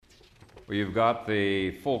Well, you've got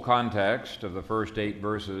the full context of the first 8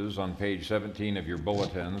 verses on page 17 of your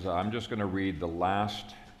bulletins. I'm just going to read the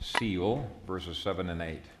last seal, verses 7 and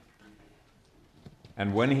 8.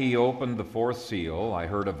 And when he opened the 4th seal, I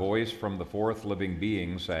heard a voice from the 4th living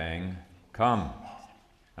being saying, "Come."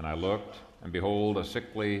 And I looked, and behold, a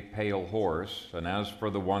sickly, pale horse, and as for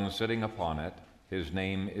the one sitting upon it, his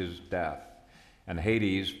name is Death, and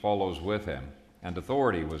Hades follows with him. And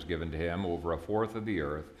authority was given to him over a fourth of the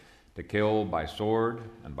earth, to kill by sword,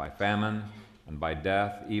 and by famine, and by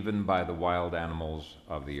death, even by the wild animals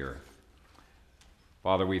of the earth.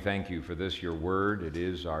 Father, we thank you for this, your word. It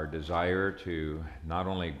is our desire to not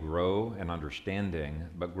only grow in understanding,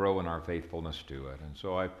 but grow in our faithfulness to it. And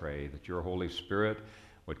so I pray that your Holy Spirit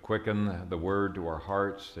would quicken the word to our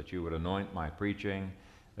hearts, that you would anoint my preaching,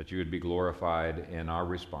 that you would be glorified in our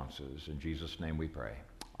responses. In Jesus' name we pray.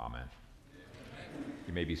 Amen.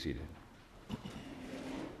 You may be seated.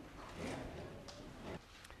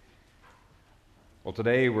 Well,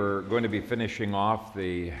 today we're going to be finishing off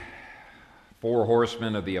the 4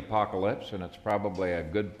 horsemen of the apocalypse, and it's probably a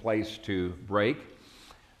good place to break.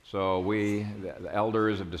 So the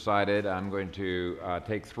elders have decided I'm going to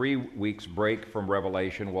take 3 weeks break from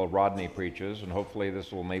Revelation while Rodney preaches, and hopefully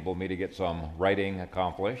this will enable me to get some writing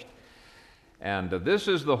accomplished. And this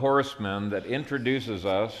is the horseman that introduces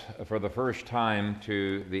us for the first time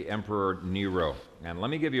to the Emperor Nero. And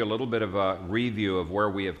let me give you a little bit of a review of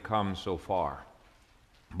where we have come so far.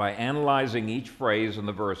 By analyzing each phrase in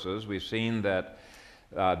the verses, we've seen that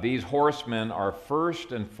these horsemen are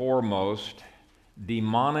first and foremost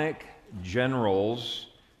demonic generals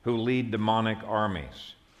who lead demonic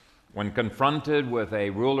armies. When confronted with a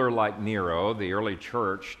ruler like Nero, the early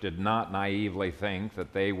church did not naively think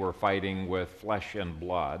that they were fighting with flesh and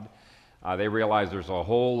blood. They realized there's a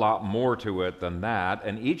whole lot more to it than that,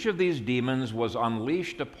 and each of these demons was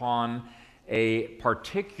unleashed upon a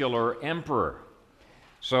particular emperor.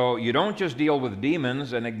 So you don't just deal with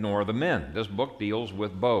demons and ignore the men. This book deals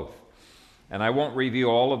with both. And I won't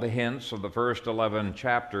review all of the hints of the first 11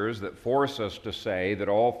 chapters that force us to say that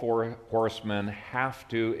all 4 horsemen have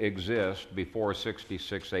to exist before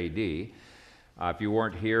 66 AD. If you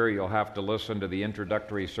weren't here, you'll have to listen to the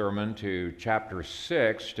introductory sermon to chapter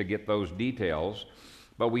 6 to get those details.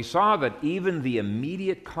 But we saw that even the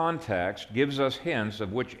immediate context gives us hints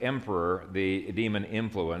of which emperor the demon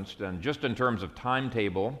influenced. And just in terms of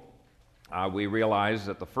timetable, we realized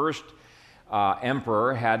that the first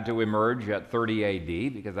emperor had to emerge at 30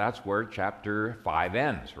 AD because that's where chapter 5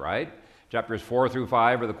 ends, right? Chapters 4 through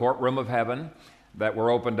 5 are the courtroom of heaven that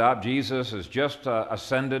were opened up. Jesus has just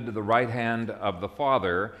ascended to the right hand of the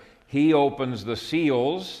Father. He opens the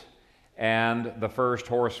seals, and the first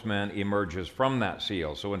horseman emerges from that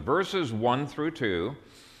seal. So in verses 1 through 2,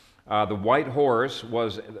 the white horse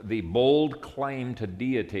was the bold claim to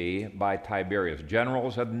deity by Tiberius.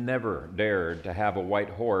 Generals had never dared to have a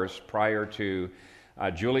white horse prior to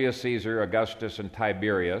Julius Caesar, Augustus, and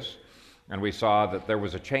Tiberius. And we saw that there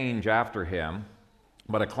was a change after him,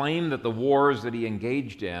 but a claim that the wars that he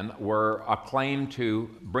engaged in were a claim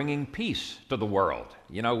to bringing peace to the world.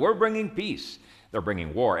 You know, we're bringing peace. They're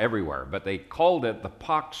bringing war everywhere, but they called it the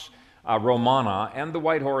Pax Romana, and the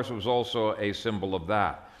white horse was also a symbol of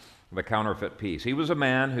that, the counterfeit peace. He was a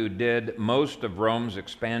man who did most of Rome's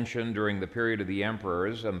expansion during the period of the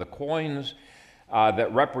emperors, and the coins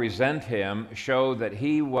that represent him show that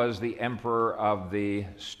he was the emperor of the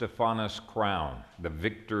Stephanus crown, the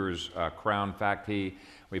victor's crown. In fact,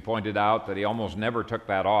 we pointed out that he almost never took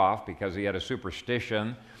that off because he had a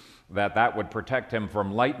superstition that would protect him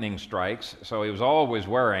from lightning strikes. So he was always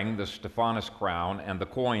wearing the Stephanus crown, and the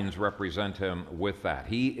coins represent him with that.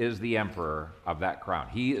 He is the emperor of that crown.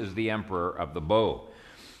 He is the emperor of the bow.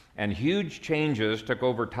 And huge changes took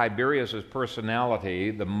over Tiberius's personality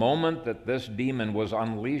the moment that this demon was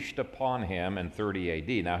unleashed upon him in 30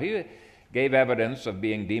 AD. Now, he gave evidence of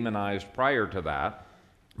being demonized prior to that,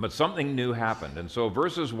 but something new happened. And so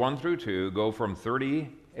verses 1 through 2 go from 30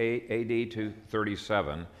 AD to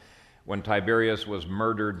 37, when Tiberius was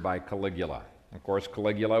murdered by Caligula. Of course,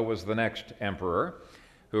 Caligula was the next emperor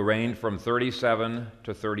who reigned from 37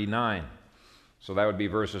 to 39. So that would be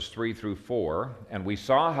verses 3 through 4. And we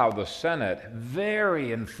saw how the Senate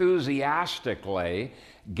very enthusiastically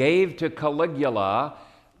gave to Caligula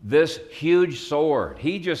this huge sword.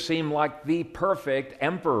 He just seemed like the perfect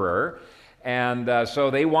emperor. And so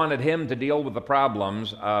they wanted him to deal with the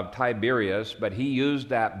problems of Tiberius, but he used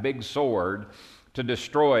that big sword to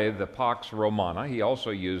destroy the Pax Romana. He also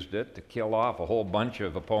used it to kill off a whole bunch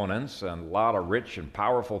of opponents and a lot of rich and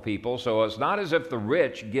powerful people. So it's not as if the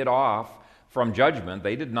rich get off from judgment.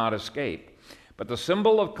 They did not escape. But the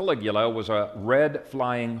symbol of Caligula was a red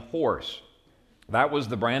flying horse. That was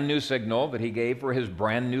the brand new signal that he gave for his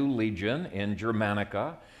brand new legion in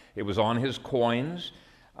Germanica. It was on his coins.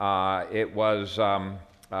 It was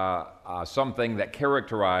something that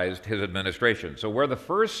characterized his administration. So where the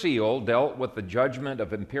first seal dealt with the judgment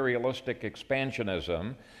of imperialistic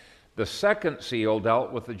expansionism, the second seal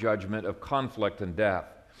dealt with the judgment of conflict and death.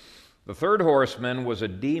 The third horseman was a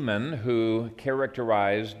demon who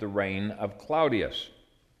characterized the reign of Claudius.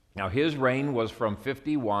 Now, his reign was from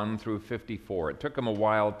 51 through 54. It took him a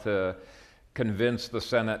while to convince the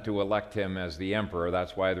Senate to elect him as the emperor.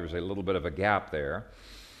 That's why there's a little bit of a gap there.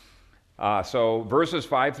 So verses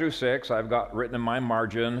 5 through 6, I've got written in my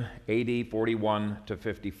margin, AD 41 to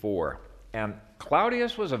 54. And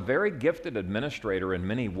Claudius was a very gifted administrator in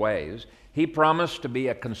many ways. He promised to be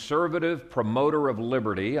a conservative promoter of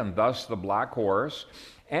liberty, and thus the black horse.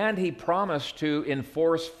 And he promised to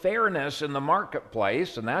enforce fairness in the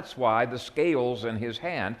marketplace, and that's why the scales in his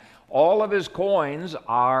hand. All of his coins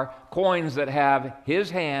are coins that have his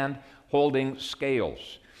hand holding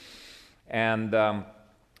scales. And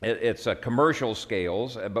it's commercial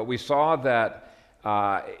scales, but we saw that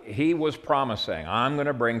he was promising, I'm going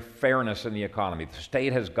to bring fairness in the economy. The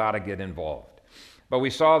state has got to get involved. But we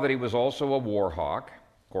saw that he was also a war hawk,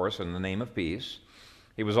 of course, in the name of peace.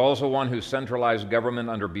 He was also one who centralized government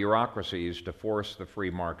under bureaucracies to force the free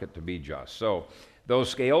market to be just. So those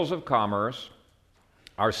scales of commerce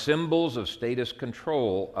are symbols of statist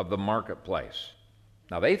control of the marketplace.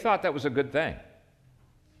 Now, they thought that was a good thing.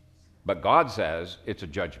 But God says it's a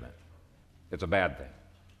judgment. It's a bad thing.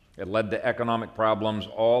 It led to economic problems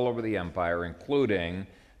all over the empire, including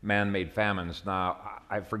man-made famines. Now,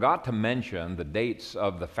 I forgot to mention the dates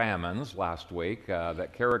of the famines last week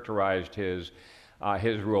that characterized his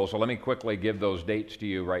rule. So let me quickly give those dates to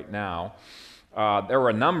you right now. There were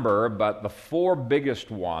a number, but the four biggest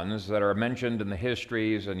ones that are mentioned in the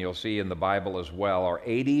histories, and you'll see in the Bible as well, are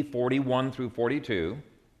AD 41 through 42,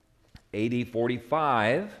 AD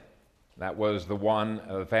 45, that was the one,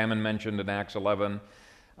 the famine mentioned in Acts 11,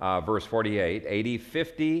 verse 48, AD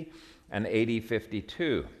 50, and AD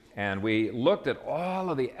 52. And we looked at all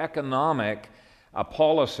of the economic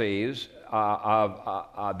policies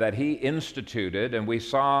that he instituted, and we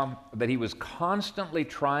saw that he was constantly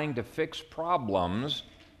trying to fix problems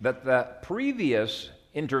that the previous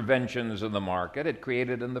interventions in the market had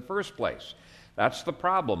created in the first place. That's the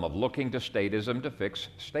problem of looking to statism to fix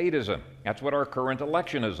statism. That's what our current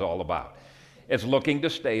election is all about. It's looking to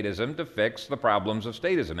statism to fix the problems of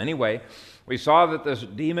statism. Anyway, we saw that this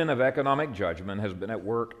demon of economic judgment has been at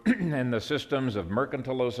work in the systems of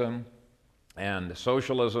mercantilism and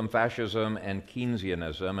socialism, fascism, and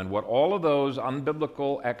Keynesianism. And what all of those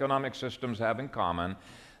unbiblical economic systems have in common,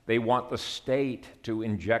 they want the state to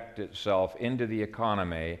inject itself into the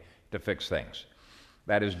economy to fix things.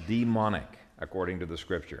 That is demonic, according to the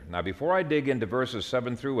Scripture. Now, before I dig into verses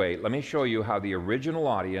 7 through 8, let me show you how the original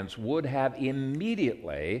audience would have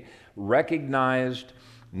immediately recognized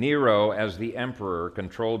Nero as the emperor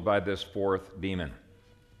controlled by this fourth demon.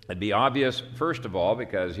 It'd be obvious, first of all,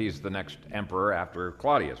 because he's the next emperor after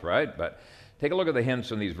Claudius, right? But take a look at the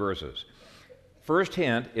hints in these verses. First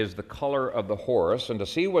hint is the color of the horse, and to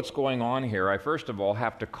see what's going on here, I first of all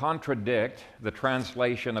have to contradict the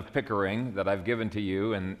translation of Pickering that I've given to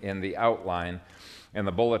you in the outline in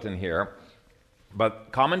the bulletin here.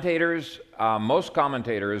 But commentators, most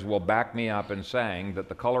commentators will back me up in saying that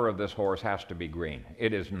the color of this horse has to be green.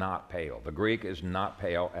 It is not pale. The Greek is not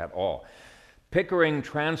pale at all. Pickering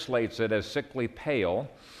translates it as sickly pale,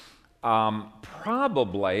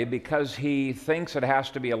 probably because he thinks it has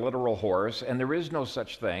to be a literal horse, and there is no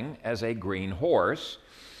such thing as a green horse.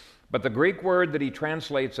 But the Greek word that he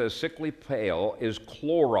translates as sickly pale is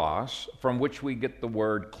chloros, from which we get the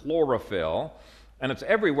word chlorophyll, and it's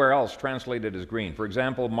everywhere else translated as green. For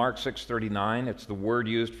example, Mark 6:39, it's the word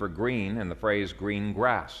used for green in the phrase green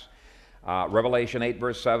grass. Revelation 8,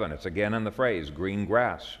 verse 7, it's again in the phrase green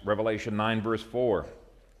grass. Revelation 9, verse 4,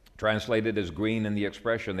 translated as green in the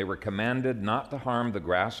expression, they were commanded not to harm the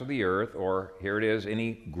grass of the earth, or here it is,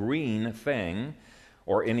 any green thing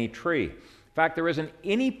or any tree. In fact, there isn't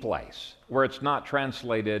any place where it's not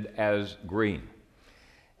translated as green.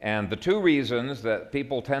 And the two reasons that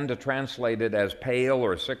people tend to translate it as pale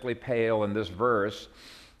or sickly pale in this verse,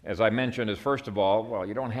 as I mentioned, is first of all, well,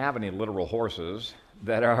 you don't have any literal horses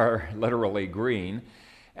that are literally green.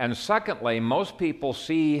 And secondly, most people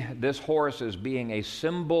see this horse as being a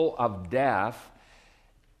symbol of death,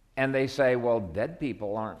 and they say, well, dead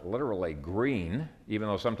people aren't literally green, even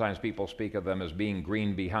though sometimes people speak of them as being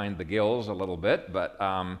green behind the gills a little bit, but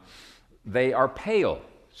they are pale.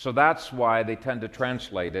 So that's why they tend to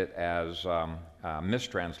translate it as,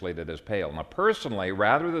 mistranslate it as pale. Now, personally,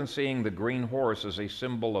 rather than seeing the green horse as a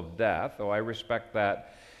symbol of death, though I respect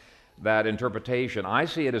that interpretation, I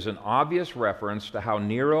see it as an obvious reference to how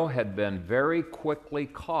Nero had been very quickly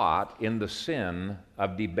caught in the sin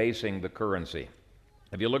of debasing the currency.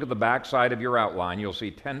 If you look at the back side of your outline, you'll see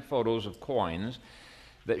 10 photos of coins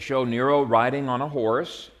that show Nero riding on a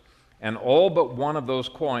horse, and all but one of those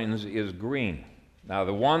coins is green. Now,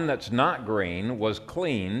 the one that's not green was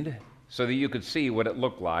cleaned so that you could see what it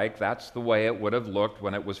looked like. That's the way it would have looked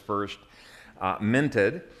when it was first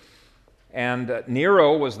minted. And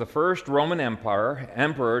Nero was the first Roman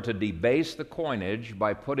emperor to debase the coinage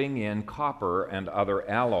by putting in copper and other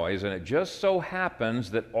alloys. And it just so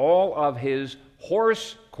happens that all of his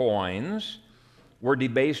horse coins were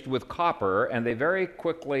debased with copper, and they very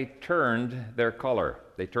quickly turned their color.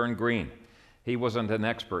 They turned green. He wasn't an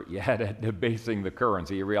expert yet at debasing the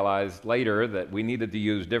currency. He realized later that we needed to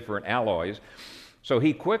use different alloys. So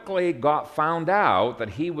he quickly found out that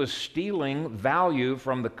he was stealing value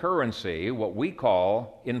from the currency, what we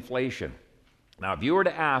call inflation. Now, if you were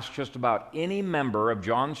to ask just about any member of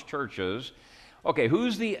John's churches, okay,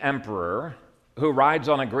 who's the emperor who rides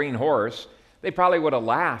on a green horse? They probably would have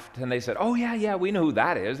laughed, and they said, oh, yeah, we know who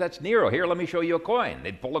that is. That's Nero. Here, let me show you a coin.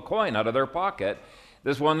 They'd pull a coin out of their pocket.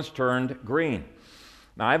 This one's turned green.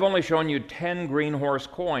 Now, I've only shown you 10 green horse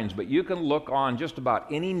coins, but you can look on just about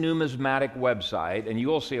any numismatic website, and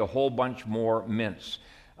you'll see a whole bunch more mints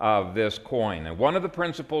of this coin. And one of the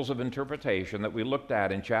principles of interpretation that we looked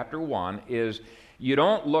at in chapter 1 is you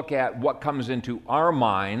don't look at what comes into our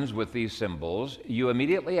minds with these symbols. You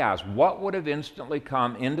immediately ask, what would have instantly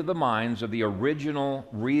come into the minds of the original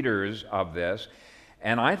readers of this?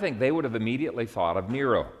 And I think they would have immediately thought of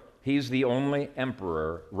Nero. He's the only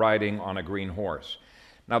emperor riding on a green horse.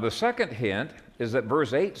 Now, the second hint is that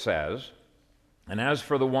verse 8 says, and as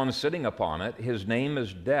for the one sitting upon it, his name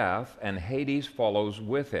is Death, and Hades follows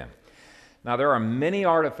with him. Now, there are many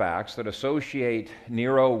artifacts that associate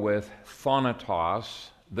Nero with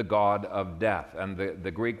Thanatos, the god of death. And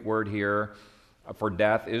the Greek word here for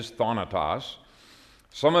death is Thanatos.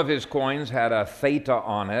 Some of his coins had a theta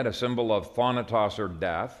on it, a symbol of Thanatos or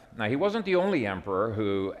death. Now, he wasn't the only emperor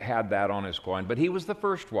who had that on his coin, but he was the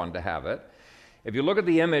first one to have it. If you look at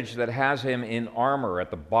the image that has him in armor at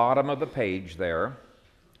the bottom of the page there,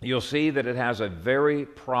 you'll see that it has a very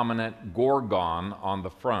prominent gorgon on the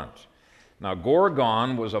front. Now,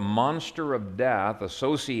 Gorgon was a monster of death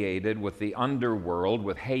associated with the underworld,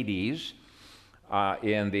 with Hades,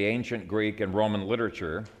 in the ancient Greek and Roman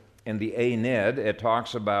literature. In the Aeneid, it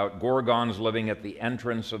talks about Gorgons living at the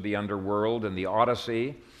entrance of the underworld. In the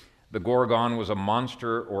Odyssey, the Gorgon was a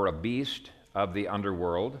monster or a beast of the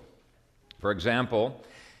underworld. For example,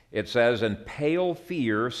 it says, and pale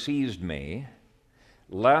fear seized me,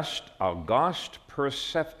 lest august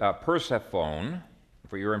Persephone,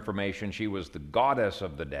 for your information, she was the goddess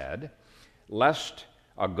of the dead, lest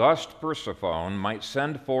august Persephone might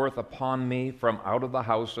send forth upon me from out of the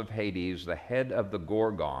house of Hades the head of the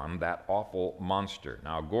Gorgon, that awful monster.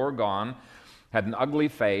 Now, Gorgon had an ugly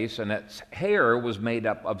face, and its hair was made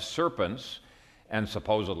up of serpents, and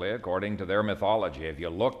supposedly, according to their mythology, if you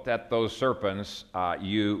looked at those serpents,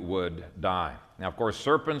 you would die. Now, of course,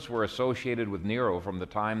 serpents were associated with Nero from the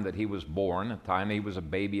time that he was born, the time he was a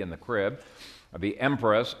baby in the crib. The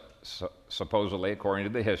empress, supposedly, according to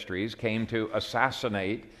the histories, came to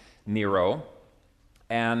assassinate Nero,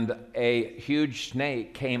 and a huge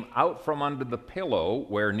snake came out from under the pillow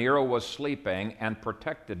where Nero was sleeping and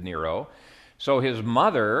protected Nero. So his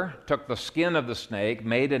mother took the skin of the snake,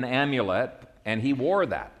 made an amulet, and he wore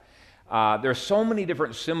that. There's so many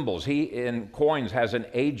different symbols. He, in coins, has an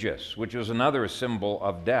aegis, which is another symbol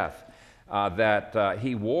of death that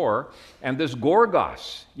he wore. And this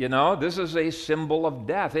Gorgos, this is a symbol of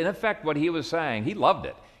death. In effect, what he was saying, he loved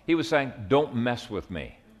it. He was saying, don't mess with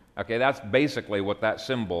me. Okay, that's basically what that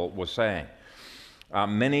symbol was saying.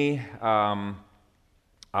 Many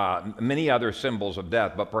other symbols of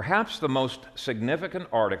death, but perhaps the most significant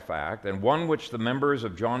artifact, and one which the members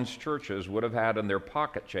of John's churches would have had in their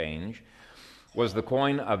pocket change, was the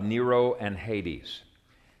coin of Nero and Hades.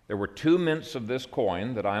 There were 2 mints of this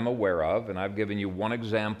coin that I'm aware of, and I've given you one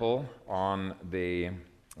example on the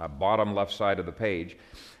bottom left side of the page.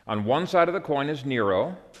 On one side of the coin is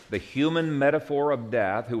Nero, the human metaphor of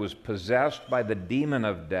death, who was possessed by the demon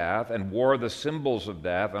of death and wore the symbols of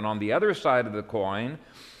death. And on the other side of the coin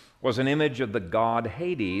was an image of the god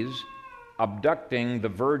Hades abducting the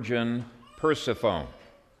virgin Persephone.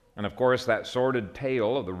 And of course, that sordid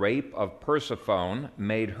tale of the rape of Persephone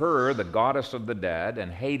made her the goddess of the dead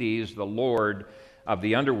and Hades the lord of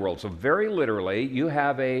the underworld. So very literally, you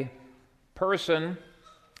have a person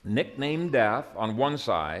nicknamed Death on one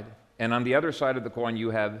side, and on the other side of the coin you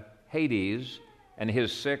have Hades and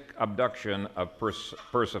his sick abduction of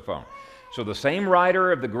Persephone. So the same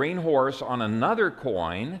rider of the green horse on another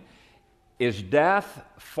coin is Death,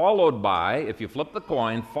 followed by, if you flip the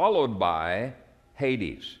coin, followed by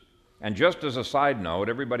Hades. And just as a side note,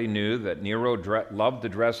 everybody knew that Nero loved to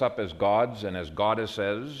dress up as gods and as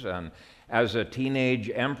goddesses, and as a teenage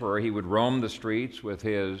emperor, he would roam the streets with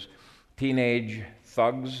his teenage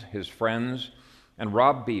thugs, his friends, and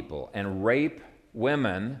rob people and rape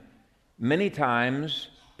women, many times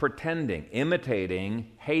pretending, imitating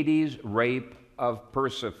Hades' rape of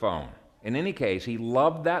Persephone. In any case, he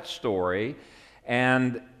loved that story,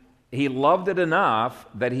 and he loved it enough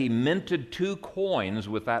that he minted 2 coins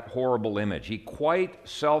with that horrible image. He quite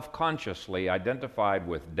self-consciously identified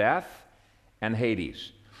with Death and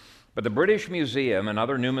Hades. But the British Museum and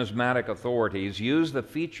other numismatic authorities used the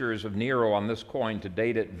features of Nero on this coin to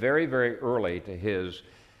date it very, very early in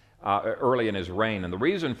his reign. And the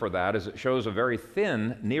reason for that is it shows a very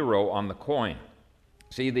thin Nero on the coin.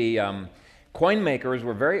 See, the coin makers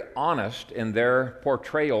were very honest in their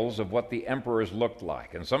portrayals of what the emperors looked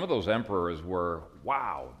like. And some of those emperors were,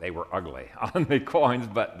 wow, they were ugly on the coins,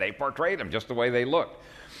 but they portrayed them just the way they looked.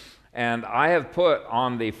 And I have put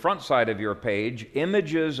on the front side of your page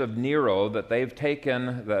images of Nero that they've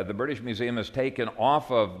taken, the British Museum has taken off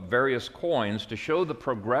of various coins to show the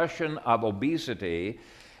progression of obesity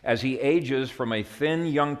as he ages from a thin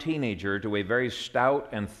young teenager to a very stout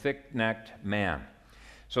and thick-necked man.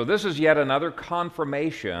 So this is yet another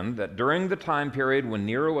confirmation that during the time period when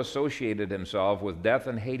Nero associated himself with Death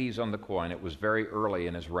and Hades on the coin, it was very early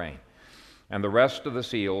in his reign. And the rest of the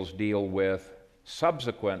seals deal with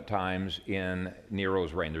subsequent times in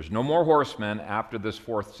Nero's reign. There's no more horsemen after this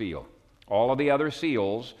 4th seal. All of the other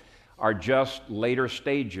seals are just later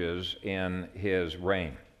stages in his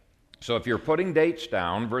reign. So if you're putting dates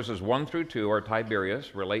down, verses 1 through 2 are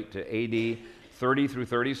Tiberius, relate to AD 30 through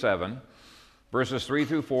 37. Verses 3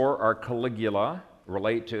 through 4 are Caligula,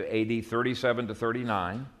 relate to AD 37 to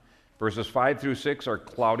 39. Verses 5 through 6 are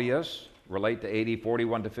Claudius, relate to AD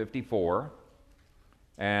 41 to 54.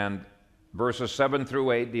 And verses 7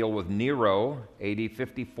 through 8 deal with Nero, AD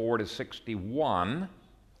 54 to 61.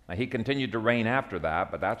 Now, he continued to reign after that,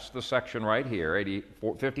 but that's the section right here, AD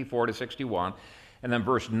 54 to 61. And then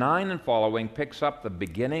verse 9 and following picks up the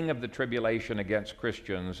beginning of the tribulation against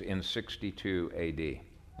Christians in 62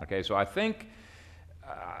 AD. Okay, so I think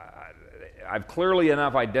I've clearly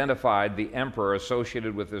enough identified the emperor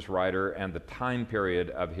associated with this writer and the time period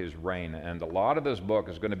of his reign. And a lot of this book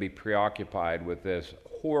is going to be preoccupied with this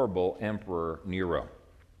horrible Emperor Nero.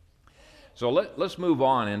 So let's move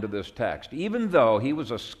on into this text. Even though he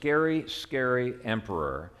was a scary, scary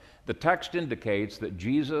emperor, the text indicates that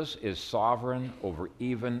Jesus is sovereign over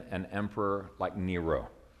even an emperor like Nero.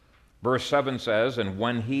 Verse 7 says, "And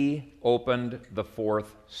when he opened the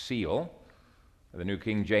 4th seal," the New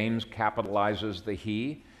King James capitalizes the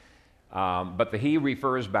he, but the he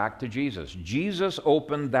refers back to Jesus. Jesus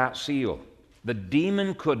opened that seal. The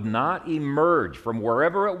demon could not emerge from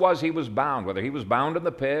wherever it was he was bound, whether he was bound in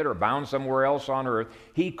the pit or bound somewhere else on earth.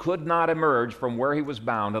 He could not emerge from where he was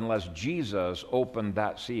bound unless Jesus opened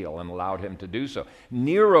that seal and allowed him to do so.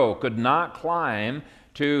 Nero could not climb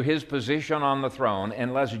to his position on the throne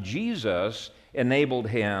unless Jesus enabled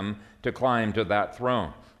him to climb to that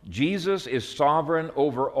throne. Jesus is sovereign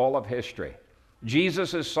over all of history.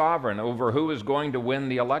 Jesus is sovereign over who is going to win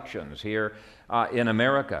the elections here in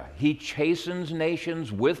America. He chastens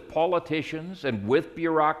nations with politicians and with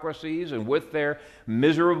bureaucracies and with their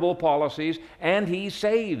miserable policies, and he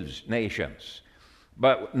saves nations.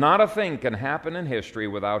 But not a thing can happen in history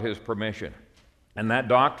without his permission. And that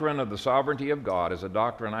doctrine of the sovereignty of God is a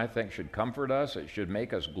doctrine I think should comfort us. It should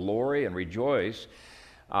make us glory and rejoice.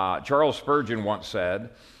 Charles Spurgeon once said,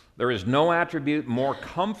 "There is no attribute more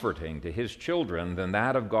comforting to his children than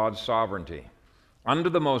that of God's sovereignty. Under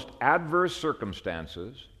the most adverse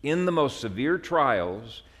circumstances, in the most severe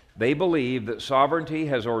trials, they believe that sovereignty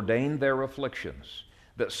has ordained their afflictions,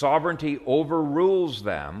 that sovereignty overrules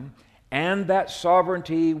them, and that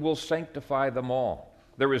sovereignty will sanctify them all.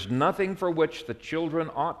 There is nothing for which the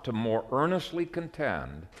children ought to more earnestly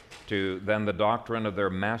contend than the doctrine of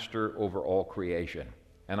their master over all creation."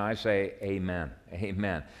 And I say, amen,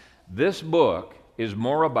 amen. This book is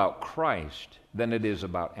more about Christ than it is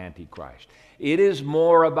about Antichrist. It is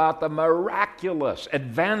more about the miraculous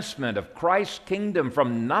advancement of Christ's kingdom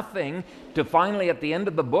from nothing to finally, at the end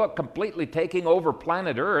of the book, completely taking over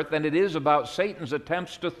planet Earth than it is about Satan's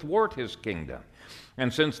attempts to thwart his kingdom.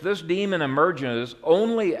 And since this demon emerges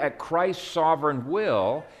only at Christ's sovereign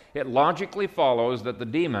will, it logically follows that the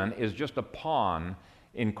demon is just a pawn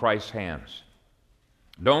in Christ's hands.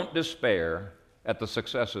 Don't despair at the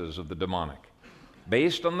successes of the demonic.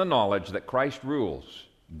 Based on the knowledge that Christ rules,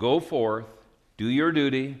 go forth, do your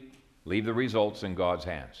duty, leave the results in God's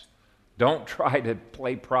hands. Don't try to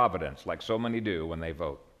play providence like so many do when they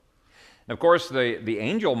vote. And of course, the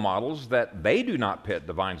angel models that they do not pit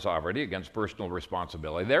divine sovereignty against personal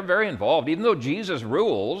responsibility. They're very involved. Even though Jesus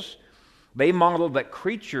rules, they model that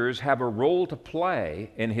creatures have a role to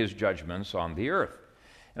play in his judgments on the earth.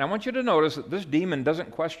 And I want you to notice that this demon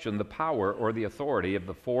doesn't question the power or the authority of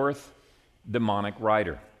the fourth demonic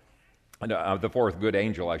rider, the fourth good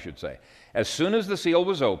angel, I should say. As soon as the seal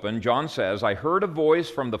was opened, John says, I heard a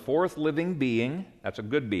voice from the fourth living being, that's a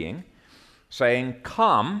good being, saying,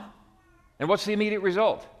 come. And what's the immediate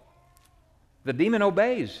result? The demon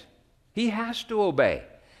obeys. He has to obey.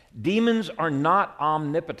 Demons are not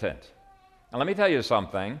omnipotent. Now let me tell you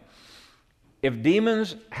something. If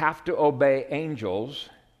demons have to obey angels,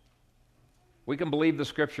 we can believe the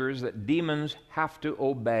scriptures that demons have to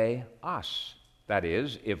obey us. That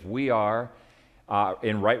is, if we are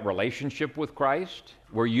in right relationship with Christ,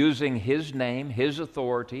 we're using his name, his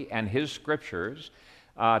authority, and his scriptures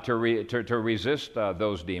to resist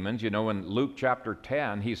those demons. You know, in Luke chapter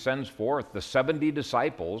 10, he sends forth the 70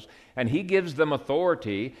 disciples, and he gives them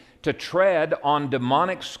authority to tread on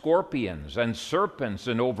demonic scorpions and serpents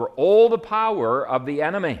and over all the power of the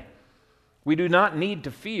enemy. We do not need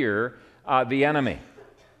to fear the enemy.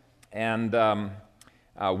 And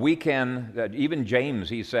we can, even James,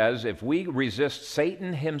 he says, if we resist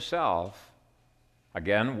Satan himself,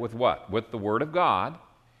 again, with what? With the Word of God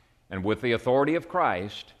and with the authority of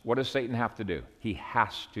Christ, what does Satan have to do? He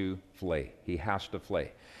has to flee. He has to flee.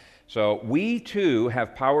 So we too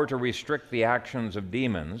have power to restrict the actions of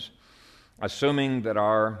demons, assuming that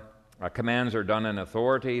our commands are done in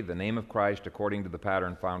authority, the name of Christ, according to the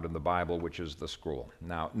pattern found in the Bible, which is the scroll.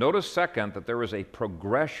 Now, notice second that there is a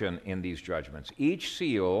progression in these judgments. Each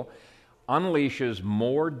seal unleashes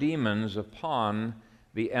more demons upon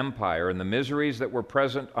the empire, and the miseries that were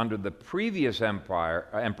present under the previous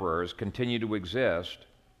emperors continue to exist,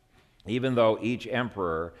 even though each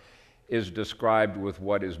emperor is described with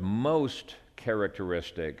what is most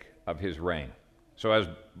characteristic of his reign. So as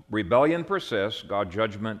rebellion persists, God's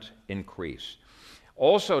judgment increase.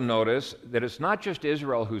 Also notice that it's not just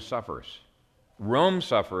Israel who suffers. Rome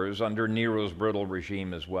suffers under Nero's brutal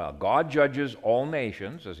regime as well. God judges all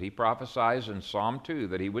nations, as he prophesies in Psalm 2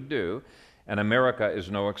 that he would do, and America is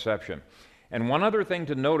no exception. And one other thing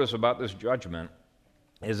to notice about this judgment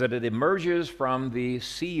is that it emerges from the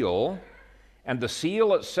seal, and the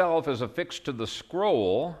seal itself is affixed to the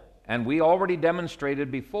scroll, and we already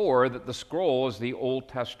demonstrated before that the scroll is the Old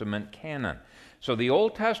Testament canon. So the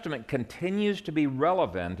Old Testament continues to be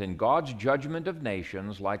relevant in God's judgment of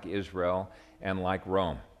nations like Israel and like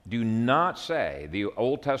Rome. Do not say the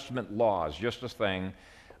Old Testament law is just a thing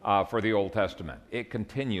for the Old Testament. It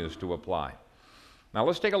continues to apply. Now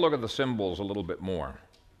let's take a look at the symbols a little bit more.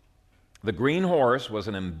 The green horse was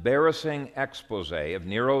an embarrassing expose of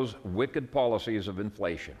Nero's wicked policies of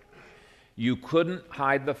inflation. You couldn't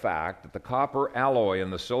hide the fact that the copper alloy in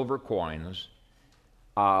the silver coins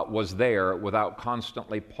was there without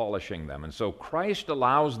constantly polishing them. And so Christ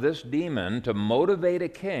allows this demon to motivate a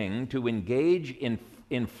king to engage in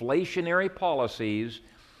inflationary policies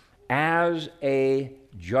as a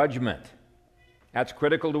judgment. That's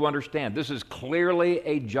critical to understand. This is clearly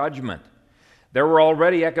a judgment. There were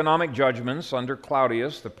already economic judgments under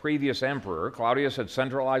Claudius, the previous emperor. Claudius had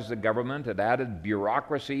centralized the government, had added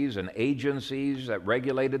bureaucracies and agencies that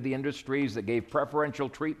regulated the industries, that gave preferential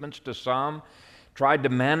treatments to some, tried to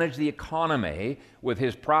manage the economy with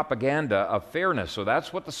his propaganda of fairness. So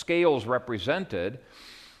that's what the scales represented.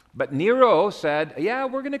 But Nero said, yeah,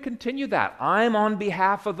 we're going to continue that. I'm on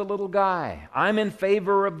behalf of the little guy. I'm in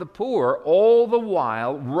favor of the poor, all the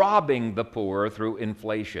while robbing the poor through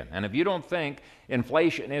inflation. And if you don't think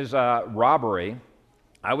inflation is robbery,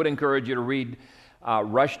 I would encourage you to read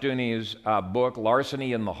Rushdoony's book,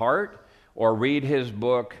 Larceny in the Heart, or read his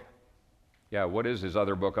book, what is his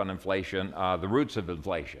other book on inflation? The Roots of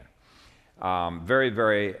Inflation. Very,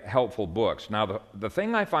 very helpful books. Now, the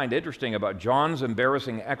thing I find interesting about John's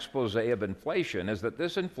embarrassing expose of inflation is that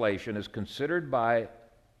this inflation is considered by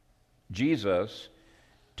Jesus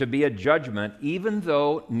to be a judgment, even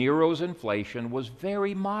though Nero's inflation was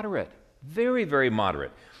very moderate, very, very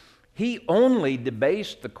moderate. He only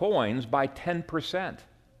debased the coins by 10%.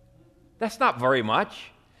 That's not very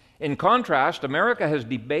much. In contrast, America has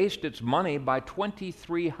debased its money by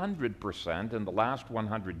 2,300% in the last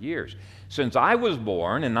 100 years. Since I was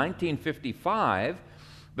born in 1955,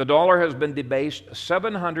 the dollar has been debased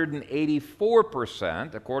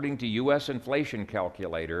 784%, according to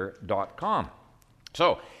USinflationcalculator.com.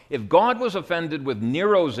 So, if God was offended with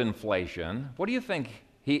Nero's inflation, what do you think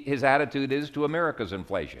his attitude is to America's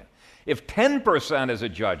inflation? If 10% is a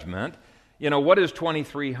judgment, what is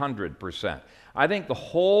 2,300%? I think the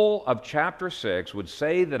whole of chapter 6 would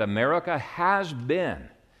say that America has been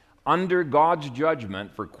under God's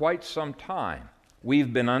judgment for quite some time.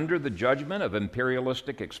 We've been under the judgment of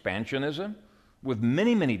imperialistic expansionism, with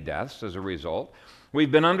many, many deaths as a result.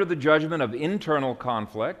 We've been under the judgment of internal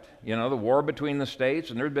conflict, the war between the states,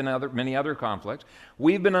 and there have been many other conflicts.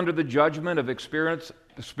 We've been under the judgment of experiments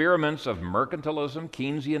of mercantilism,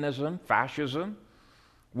 Keynesianism, fascism.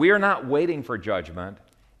 We are not waiting for judgment.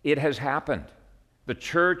 It has happened. The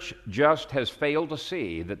church just has failed to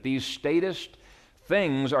see that these statist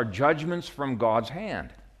things are judgments from God's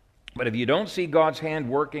hand. But if you don't see God's hand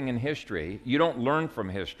working in history, you don't learn from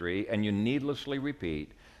history, and you needlessly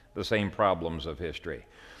repeat the same problems of history.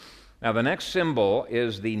 Now, the next symbol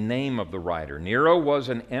is the name of the writer. Nero was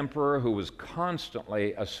an emperor who was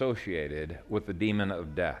constantly associated with the demon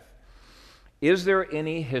of death. Is there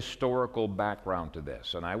any historical background to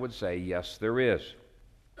this? And I would say, yes, there is.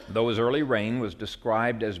 Though his early reign was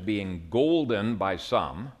described as being golden by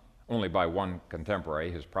some, only by one contemporary,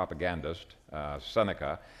 his propagandist,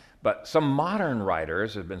 Seneca, but some modern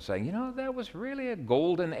writers have been saying, that was really a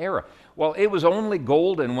golden era. Well, it was only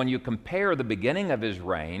golden when you compare the beginning of his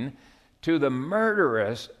reign to the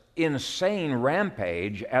murderous, insane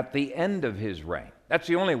rampage at the end of his reign. That's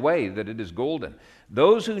the only way that it is golden.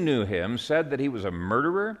 Those who knew him said that he was a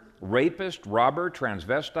murderer, rapist, robber,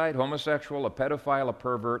 transvestite, homosexual, a pedophile, a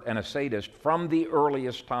pervert, and a sadist from the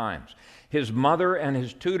earliest times. His mother and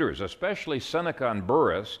his tutors, especially Seneca and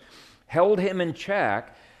Burrus, held him in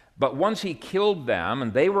check, but once he killed them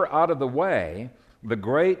and they were out of the way, the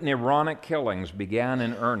great Neronic killings began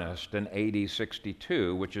in earnest in AD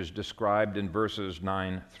 62, which is described in verses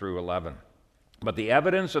 9 through 11. But the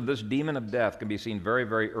evidence of this demon of death can be seen very,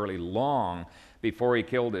 very early, long before he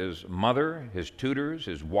killed his mother, his tutors,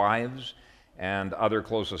 his wives, and other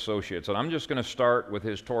close associates. And I'm just going to start with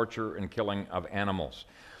his torture and killing of animals.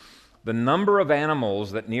 The number of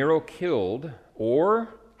animals that Nero killed or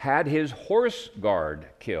had his horse guard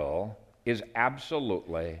kill is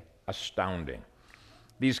absolutely astounding.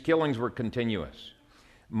 These killings were continuous.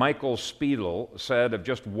 Michael Spiegel said of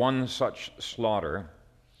just one such slaughter,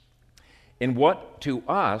 in what to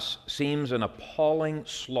us seems an appalling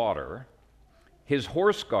slaughter, his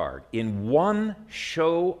horse guard, in one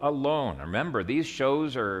show alone, remember these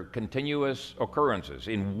shows are continuous occurrences,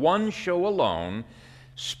 in one show alone,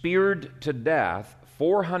 speared to death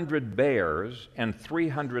 400 bears and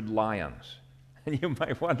 300 lions. And you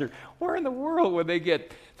might wonder, where in the world would they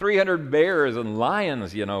get 300 bears and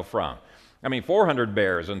lions, from? 400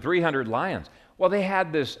 bears and 300 lions. Well, they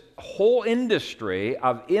had this whole industry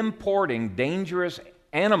of importing dangerous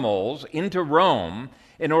animals into Rome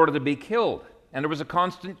in order to be killed. And there was a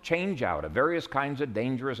constant change out of various kinds of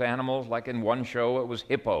dangerous animals. Like in one show, it was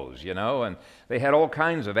hippos, and they had all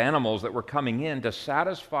kinds of animals that were coming in to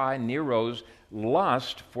satisfy Nero's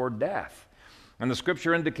lust for death. And the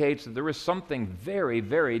scripture indicates that there is something very,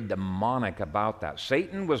 very demonic about that.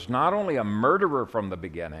 Satan was not only a murderer from the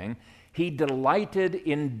beginning, he delighted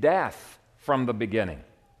in death from the beginning.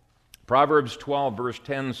 Proverbs 12, verse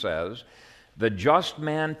 10 says, "The just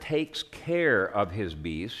man takes care of his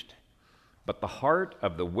beast, but the heart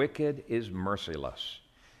of the wicked is merciless."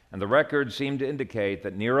 And the records seem to indicate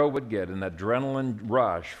that Nero would get an adrenaline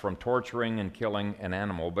rush from torturing and killing an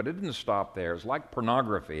animal, but it didn't stop there. It's like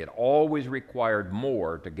pornography. It always required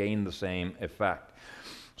more to gain the same effect.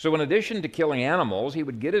 So in addition to killing animals, he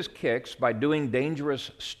would get his kicks by doing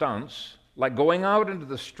dangerous stunts, like going out into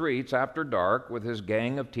the streets after dark with his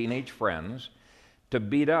gang of teenage friends to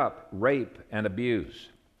beat up, rape, and abuse.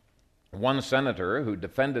 One senator who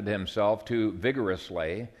defended himself too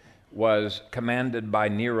vigorously was commanded by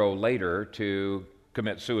Nero later to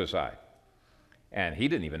commit suicide. And he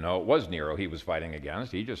didn't even know it was Nero he was fighting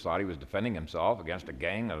against. He just thought he was defending himself against a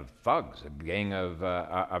gang of thugs, a gang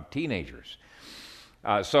of teenagers.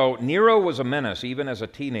 So Nero was a menace even as a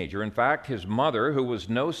teenager. In fact, his mother, who was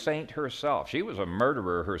no saint herself, she was a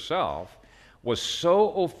murderer herself, was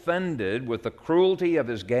so offended with the cruelty of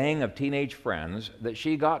his gang of teenage friends that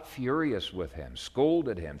she got furious with him,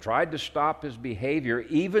 scolded him, tried to stop his behavior,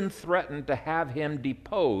 even threatened to have him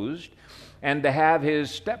deposed and to have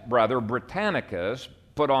his stepbrother Britannicus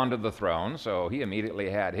put onto the throne, so he immediately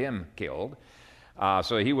had him killed,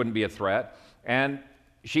 so he wouldn't be a threat. And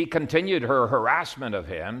she continued her harassment of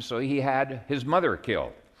him, so he had his mother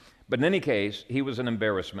killed. But in any case, he was an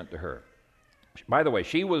embarrassment to her. By the way,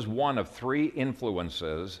 she was one of 3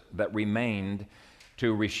 influences that remained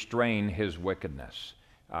to restrain his wickedness.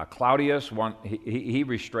 Claudius, he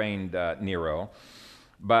restrained Nero,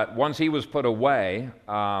 but once he was put away,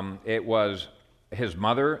 it was his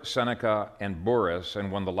mother, Seneca, and Burrus,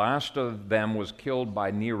 and when the last of them was killed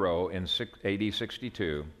by Nero in AD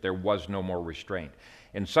 62, there was no more restraint.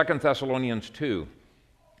 In 2 Thessalonians 2,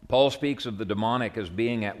 Paul speaks of the demonic as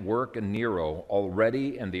being at work in Nero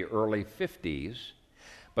already in the early 50s,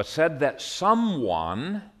 but said that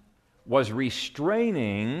someone was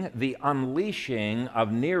restraining the unleashing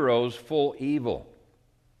of Nero's full evil.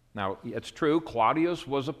 Now, it's true, Claudius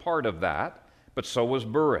was a part of that, but so was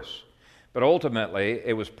Burrus. But ultimately,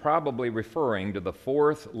 it was probably referring to the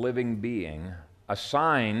 4th living being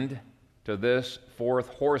assigned to this 4th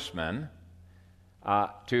horseman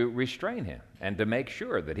to restrain him and to make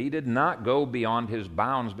sure that he did not go beyond his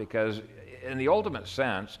bounds, because in the ultimate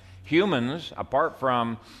sense, humans, apart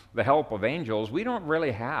from the help of angels, we don't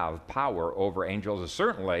really have power over angels.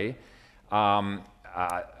 Certainly,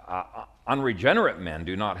 unregenerate men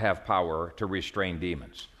do not have power to restrain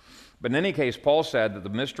demons. But in any case, Paul said that the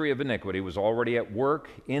mystery of iniquity was already at work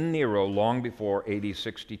in Nero long before AD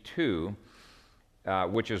 62,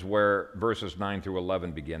 which is where verses 9 through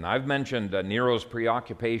 11 begin. I've mentioned Nero's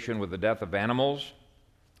preoccupation with the death of animals,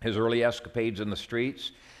 his early escapades in the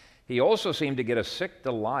streets. He also seemed to get a sick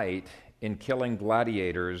delight in killing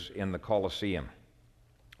gladiators in the Colosseum.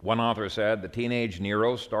 One author said the teenage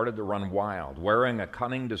Nero started to run wild. Wearing a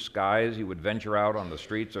cunning disguise, he would venture out on the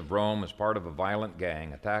streets of Rome as part of a violent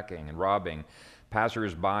gang, attacking and robbing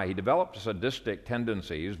passers-by. He developed sadistic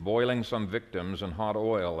tendencies, boiling some victims in hot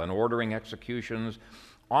oil and ordering executions,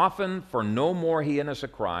 often for no more heinous a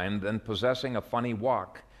crime than possessing a funny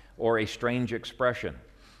walk or a strange expression.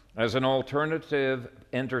 As an alternative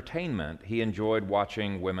entertainment, he enjoyed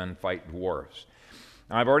watching women fight dwarfs.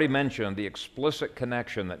 Now, I've already mentioned the explicit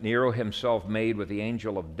connection that Nero himself made with the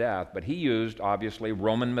angel of death, but he used, obviously,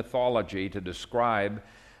 Roman mythology to describe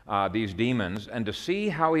these demons, and to see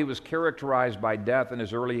how he was characterized by death in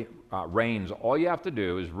his early reigns. All you have to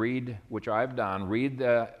do is read, which I've done, read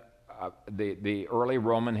the early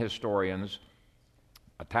Roman historians,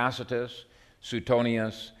 Tacitus,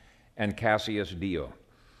 Suetonius, and Cassius Dio.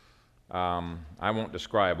 I won't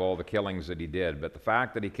describe all the killings that he did, but the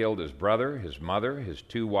fact that he killed his brother, his mother, his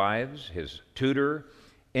 2 wives, his tutor,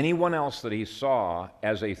 anyone else that he saw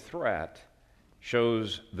as a threat,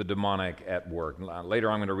 shows the demonic at work.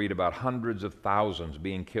 Later I'm going to read about hundreds of thousands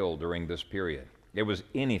being killed during this period. It was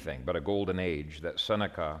anything but a golden age that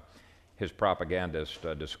Seneca, his propagandist,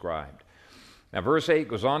 described. Now verse 8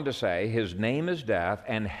 goes on to say, his name is death,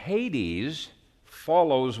 and Hades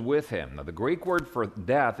follows with him. Now the Greek word for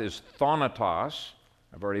death is thanatos.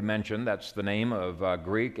 I've already mentioned that's the name of a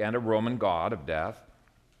Greek and a Roman god of death.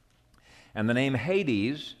 And the name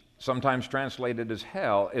Hades, sometimes translated as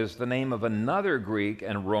hell, is the name of another Greek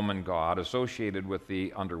and Roman god associated with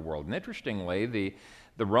the underworld. And interestingly,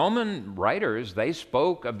 the Roman writers, they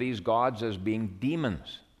spoke of these gods as being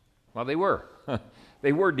demons. Well, they were.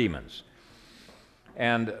 They were demons.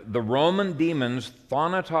 And the Roman demons,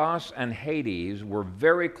 Thanatos and Hades, were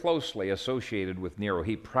very closely associated with Nero.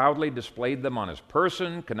 He proudly displayed them on his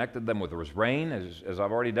person, connected them with his reign, as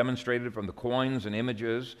I've already demonstrated from the coins and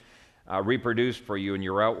images reproduced for you in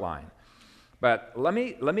your outline. But let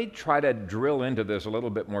me try to drill into this a little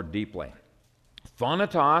bit more deeply.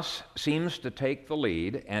 Thanatos seems to take the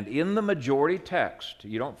lead, and in the majority text,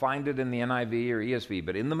 you don't find it in the NIV or ESV,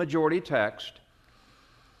 but in the majority text,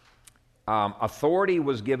 authority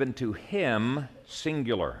was given to him,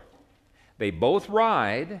 singular. They both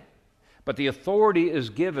ride, but the authority is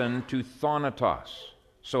given to Thanatos.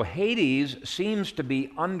 So Hades seems to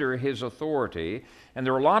be under his authority, and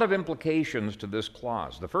there are a lot of implications to this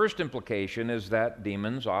clause. The first implication is that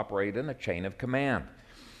demons operate in a chain of command.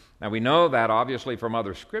 Now we know that obviously from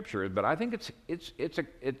other scriptures, but I think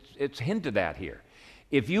it's hinted at here.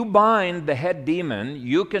 If you bind the head demon,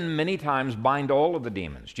 you can many times bind all of the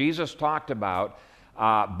demons. Jesus talked about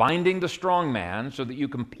binding the strong man so that you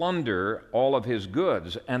can plunder all of his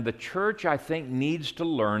goods. And the church, I think, needs to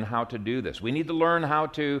learn how to do this. We need to learn how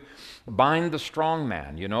to bind the strong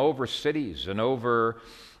man, over cities and over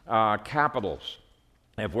capitals,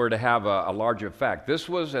 if we're to have a large effect. This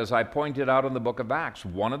was, as I pointed out in the book of Acts,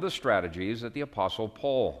 one of the strategies that the Apostle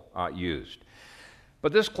Paul used.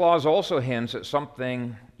 But this clause also hints at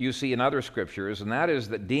something you see in other scriptures, and that is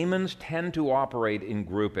that demons tend to operate in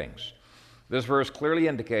groupings. This verse clearly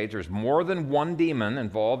indicates there's more than one demon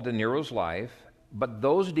involved in Nero's life, but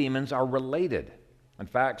those demons are related. In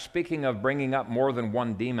fact, speaking of bringing up more than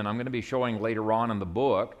one demon, I'm going to be showing later on in the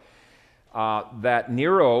book that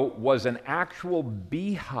Nero was an actual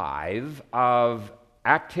beehive of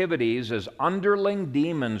activities as underling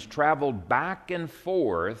demons traveled back and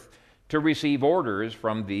forth to receive orders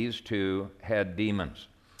from these two head demons.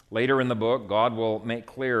 Later in the book, God will make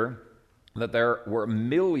clear that there were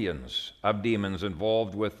millions of demons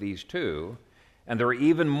involved with these two, and there are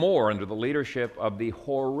even more under the leadership of the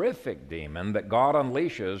horrific demon that God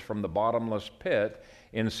unleashes from the bottomless pit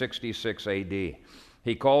in 66 AD.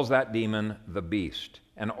 He calls that demon the beast.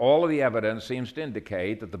 And all of the evidence seems to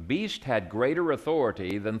indicate that the beast had greater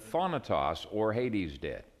authority than Thanatos or Hades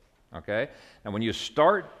did. Okay? And when you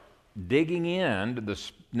start digging into the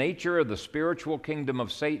nature of the spiritual kingdom of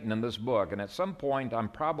Satan in this book, and at some point I'm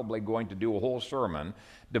probably going to do a whole sermon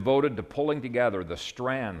devoted to pulling together the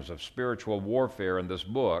strands of spiritual warfare in this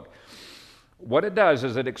book, what it does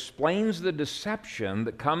is it explains the deception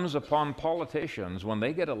that comes upon politicians when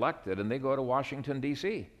they get elected and they go to Washington,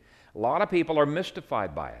 D.C. A lot of people are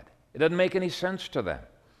mystified by it. It doesn't make any sense to them.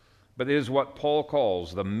 But it is what Paul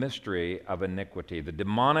calls the mystery of iniquity. The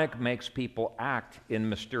demonic makes people act in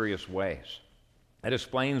mysterious ways. It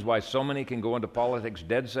explains why so many can go into politics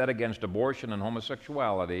dead set against abortion and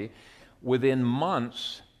homosexuality. Within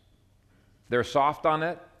months, they're soft on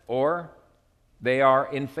it or they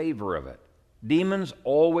are in favor of it. Demons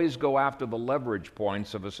always go after the leverage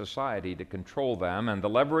points of a society to control them, and the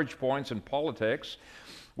leverage points in politics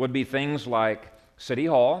would be things like City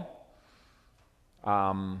Hall,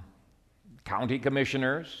 county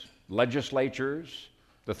commissioners, legislatures,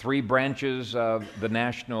 the three branches of the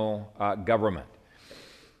national government.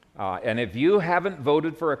 And if you haven't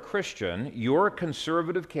voted for a Christian, your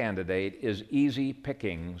conservative candidate is easy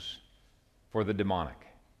pickings for the demonic.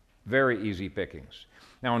 Very easy pickings.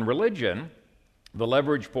 Now, in religion, the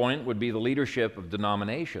leverage point would be the leadership of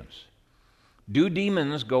denominations. Do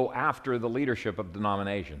demons go after the leadership of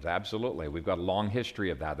denominations? Absolutely. We've got a long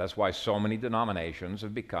history of that. That's why so many denominations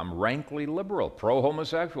have become rankly liberal,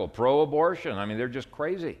 pro-homosexual, pro-abortion. I mean, they're just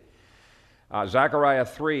crazy. Zechariah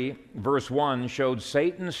 3, verse 1, showed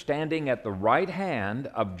Satan standing at the right hand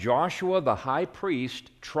of Joshua the high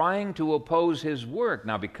priest, trying to oppose his work.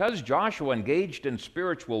 Now, because Joshua engaged in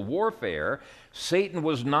spiritual warfare, Satan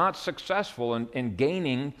was not successful in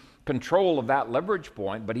gaining control of that leverage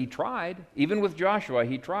point, but he tried. Even with Joshua,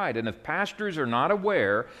 he tried. And if pastors are not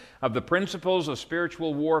aware of the principles of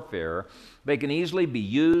spiritual warfare, they can easily be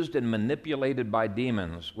used and manipulated by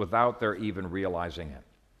demons without their even realizing it.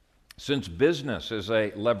 Since business is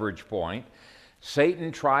a leverage point,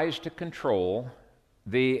 Satan tries to control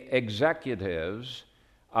the executives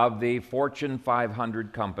of the Fortune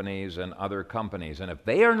 500 companies and other companies. And if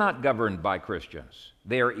they are not governed by Christians,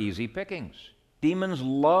 they are easy pickings. Demons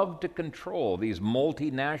love to control these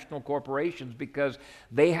multinational corporations because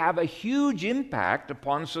they have a huge impact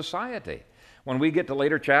upon society. When we get to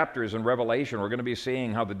later chapters in Revelation, we're going to be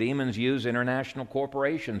seeing how the demons use international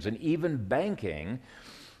corporations and even banking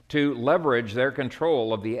to leverage their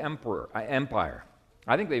control of the empire.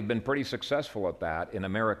 I think they've been pretty successful at that in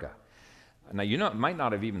America. Now, you might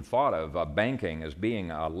not have even thought of banking as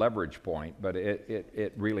being a leverage point, but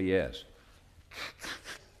it really is.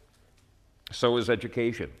 So is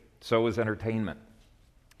education. So is entertainment.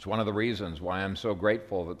 It's one of the reasons why I'm so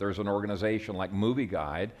grateful that there's an organization like Movie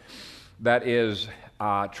Guide that is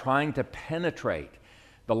trying to penetrate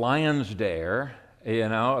the lion's lair,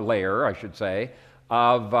 I should say,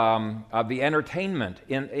 of the entertainment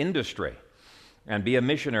industry and be a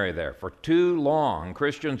missionary there. For too long,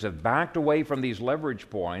 Christians have backed away from these leverage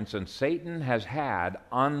points, and Satan has had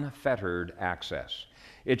unfettered access.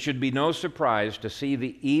 It should be no surprise to see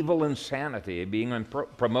the evil insanity being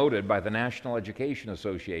promoted by the National Education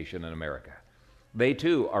Association in America. They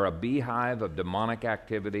too are a beehive of demonic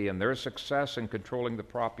activity, and their success in controlling the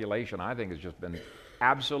population, I think, has just been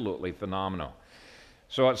absolutely phenomenal.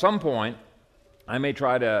 So at some point, I may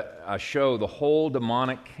try to show the whole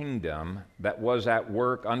demonic kingdom that was at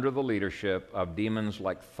work under the leadership of demons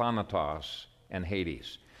like Thanatos and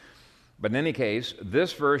Hades. But in any case,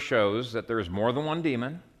 this verse shows that there is more than one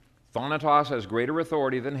demon. Thanatos has greater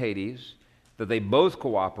authority than Hades, that they both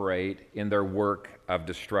cooperate in their work of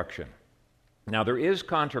destruction. Now, there is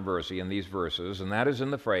controversy in these verses, and that is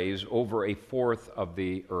in the phrase, over a fourth of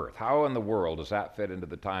the earth. How in the world does that fit into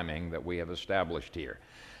the timing that we have established here?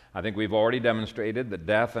 I think we've already demonstrated that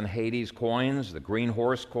Death and Hades coins, the green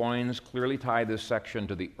horse coins, clearly tie this section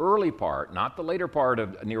to the early part, not the later part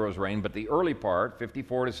of Nero's reign, but the early part,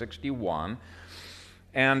 54 to 61.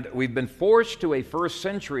 And we've been forced to a first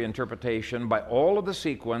century interpretation by all of the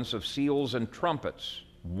sequence of seals and trumpets.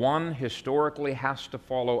 One historically has to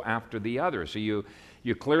follow after the other. So you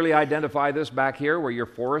clearly identify this back here where you're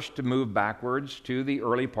forced to move backwards to the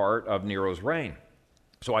early part of Nero's reign.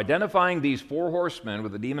 So identifying these four horsemen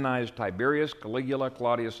with the demonized Tiberius, Caligula,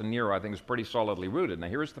 Claudius, and Nero I think is pretty solidly rooted. Now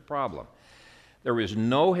here's the problem. There is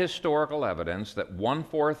no historical evidence that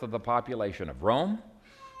 1/4 of the population of Rome,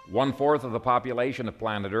 1/4 of the population of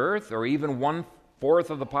planet Earth, or even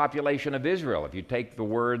 1/4 of the population of Israel, if you take the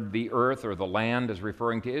word the earth or the land as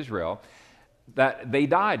referring to Israel, that they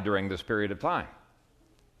died during this period of time.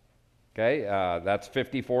 Okay, that's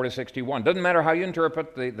 54 to 61. Doesn't matter how you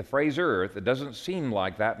interpret the phrase earth, it doesn't seem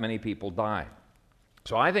like that many people died.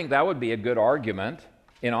 So I think that would be a good argument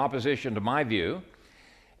in opposition to my view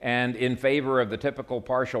and in favor of the typical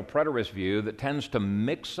partial preterist view that tends to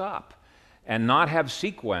mix up and not have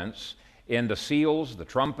sequence in the seals, the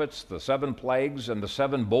trumpets, the 7 plagues, and the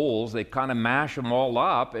 7 bowls. They kind of mash them all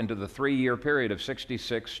up into the 3-year period of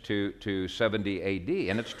 66 to 70 AD.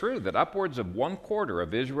 And it's true that upwards of 1/4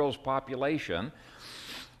 of Israel's population,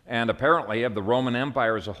 and apparently of the Roman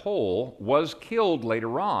Empire as a whole, was killed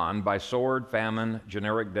later on by sword, famine,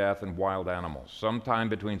 generic death, and wild animals, sometime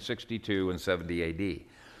between 62 and 70 AD.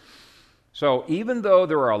 So even though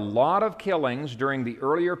there are a lot of killings during the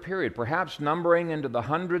earlier period, perhaps numbering into the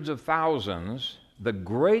hundreds of thousands, the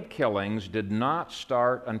great killings did not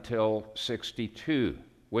start until 62,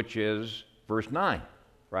 which is verse 9,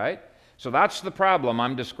 right? So that's the problem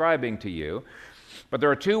I'm describing to you. But there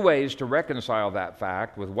are 2 ways to reconcile that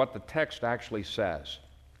fact with what the text actually says.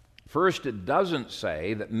 First, it doesn't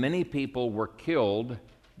say that many people were killed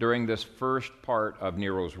during this first part of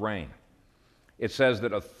Nero's reign. It says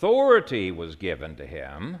that authority was given to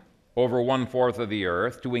him over 1/4 of the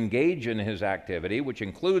earth to engage in his activity, which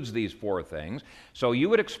includes these 4 things. So you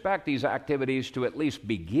would expect these activities to at least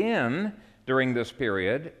begin during this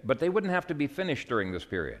period, but they wouldn't have to be finished during this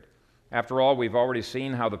period. After all, we've already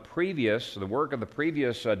seen how the work of the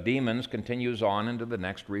previous demons continues on into the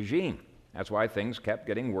next regime. That's why things kept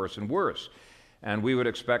getting worse and worse. And we would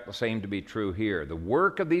expect the same to be true here. The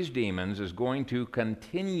work of these demons is going to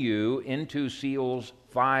continue into seals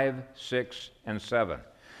 5, 6, and 7.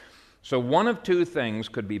 So one of 2 things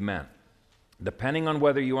could be meant, depending on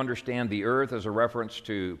whether you understand the earth as a reference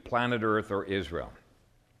to planet Earth or Israel.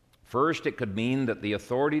 First, it could mean that the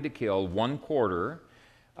authority to kill 1/4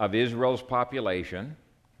 of Israel's population,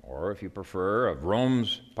 or if you prefer, of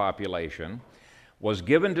Rome's population, was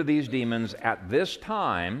given to these demons at this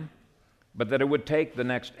time, but that it would take the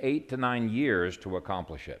next 8 to 9 years to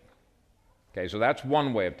accomplish it. Okay, so that's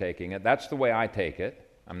one way of taking it. That's the way I take it.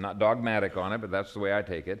 I'm not dogmatic on it, but that's the way I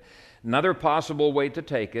take it. Another possible way to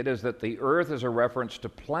take it is that the earth is a reference to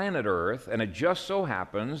planet Earth, and it just so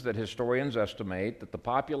happens that historians estimate that the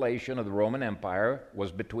population of the Roman Empire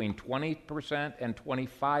was between 20% and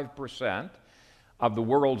 25% of the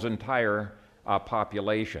world's entire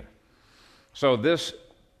population. So this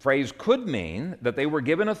phrase could mean that they were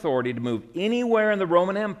given authority to move anywhere in the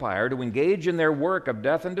Roman Empire to engage in their work of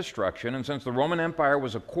death and destruction, and since the Roman Empire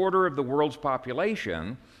was 1/4 of the world's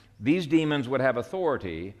population, these demons would have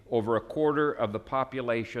authority over 1/4 of the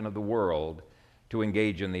population of the world to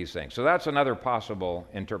engage in these things. So that's another possible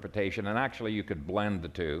interpretation, and actually you could blend the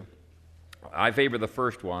 2. I favor the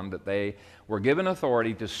first one, that they were given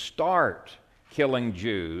authority to start killing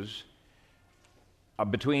Jews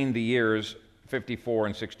between the years 54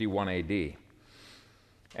 and 61 AD.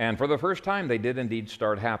 And for the first time, they did indeed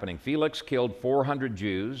start happening. Felix killed 400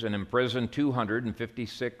 Jews and imprisoned 200 in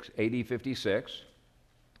AD 56.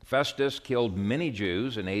 Festus killed many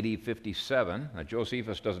Jews in AD 57. Now,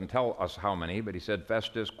 Josephus doesn't tell us how many, but he said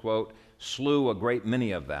Festus, quote, slew a great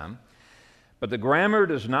many of them. But the grammar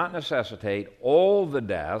does not necessitate all the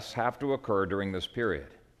deaths have to occur during this period.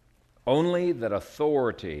 Only that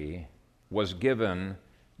authority was given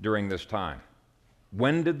during this time.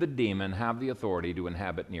 When did the demon have the authority to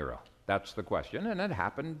inhabit Nero? That's the question, and it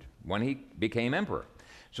happened when he became emperor.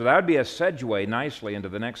 So that would be a segue nicely into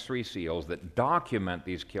the next 3 seals that document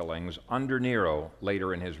these killings under Nero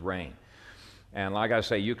later in his reign. And like I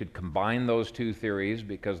say, you could combine those 2 theories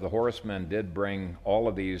because the horsemen did bring all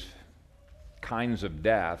of these kinds of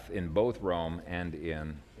death in both Rome and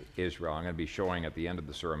in Israel. I'm going to be showing at the end of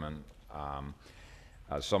the sermon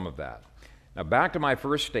some of that. Now, back to my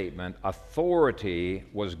first statement, authority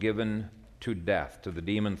was given to death, to the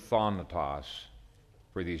demon Thanatos,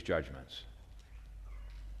 for these judgments.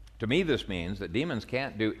 To me, this means that demons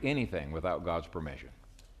can't do anything without God's permission.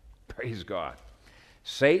 Praise God.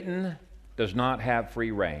 Satan does not have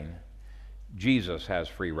free reign. Jesus has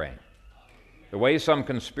free reign. The way some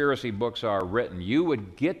conspiracy books are written, you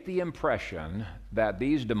would get the impression that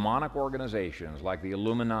these demonic organizations like the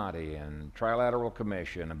Illuminati and Trilateral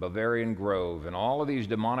Commission and Bavarian Grove and all of these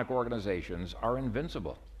demonic organizations are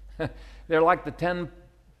invincible. They're like the 10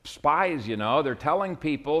 spies, you know. They're telling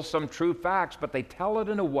people some true facts, but they tell it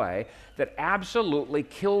in a way that absolutely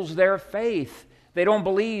kills their faith. They don't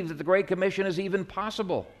believe that the Great Commission is even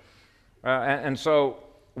possible. And so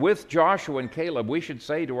with Joshua and Caleb, we should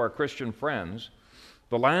say to our Christian friends,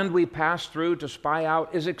 the land we pass through to spy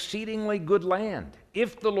out is exceedingly good land.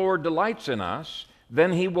 If the Lord delights in us,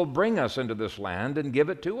 then he will bring us into this land and give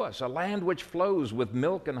it to us, a land which flows with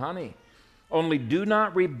milk and honey. Only do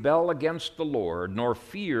not rebel against the Lord, nor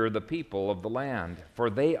fear the people of the land, for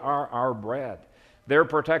they are our bread. Their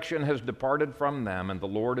protection has departed from them, and the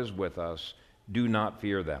Lord is with us. Do not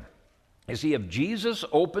fear them. You see, if Jesus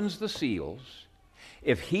opens the seals,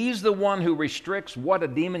 if he's the one who restricts what a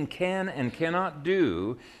demon can and cannot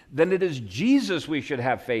do, then it is Jesus we should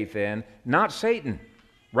have faith in, not Satan.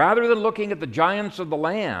 Rather than looking at the giants of the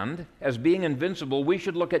land as being invincible, we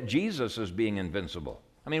should look at Jesus as being invincible.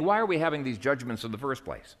 I mean, why are we having these judgments in the first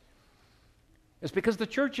place? It's because the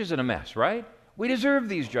church is in a mess, right? We deserve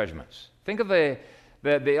these judgments. Think of the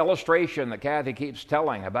illustration that Kathy keeps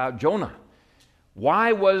telling about Jonah.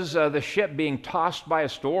 Why was the ship being tossed by a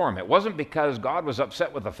storm? It wasn't because God was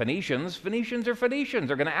upset with the Phoenicians. Phoenicians are Phoenicians.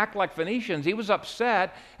 They're going to act like Phoenicians. He was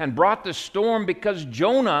upset and brought the storm because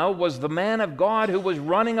Jonah was the man of God who was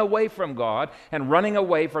running away from God and running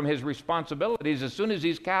away from his responsibilities. As soon as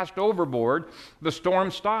he's cast overboard, the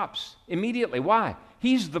storm stops immediately. Why?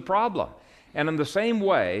 He's the problem. And in the same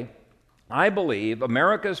way, I believe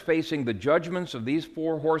America is facing the judgments of these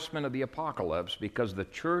 4 horsemen of the apocalypse because the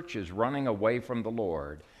church is running away from the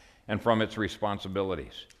Lord and from its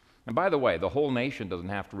responsibilities. And by the way, the whole nation doesn't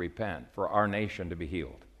have to repent for our nation to be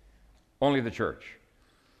healed. Only the church.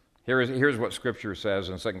 Here's what Scripture says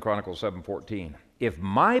in 2 Chronicles 7:14. If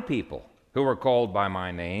my people who are called by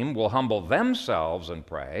my name will humble themselves and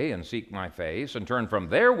pray and seek my face and turn from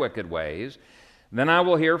their wicked ways, then I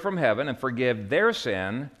will hear from heaven and forgive their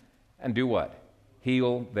sin and do what?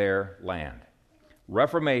 Heal their land.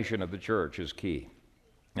 Reformation of the church is key.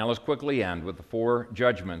 Now let's quickly end with the 4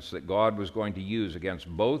 judgments that God was going to use against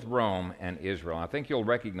both Rome and Israel. I think you'll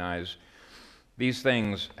recognize these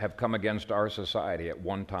things have come against our society at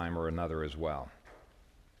one time or another as well.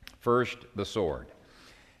 First, the sword.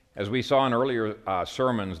 As we saw in earlier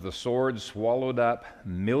sermons, the sword swallowed up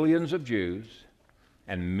millions of Jews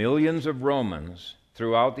and millions of Romans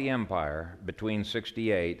throughout the empire between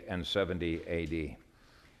 68 and 70 A.D.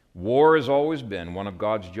 War has always been one of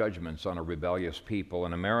God's judgments on a rebellious people,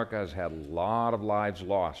 and America has had a lot of lives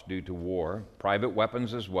lost due to war, private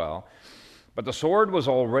weapons as well. But the sword was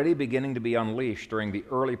already beginning to be unleashed during the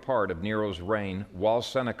early part of Nero's reign while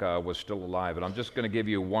Seneca was still alive. And I'm just going to give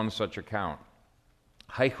you one such account.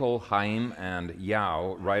 Heichel, Haim, and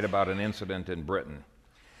Yao write about an incident in Britain.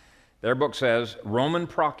 Their book says, Roman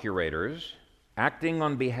procurators, acting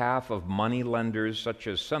on behalf of money lenders such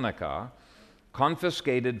as Seneca,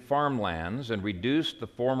 confiscated farmlands and reduced the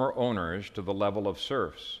former owners to the level of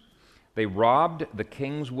serfs. They robbed the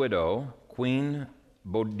king's widow, Queen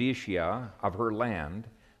Boadicea, of her land,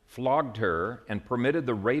 flogged her, and permitted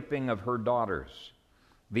the raping of her daughters.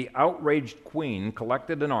 The outraged queen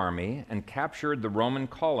collected an army and captured the Roman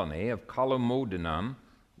colony of Calamodunum,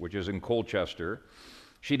 which is in Colchester.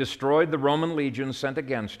 She destroyed the Roman legions sent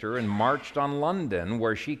against her and marched on London,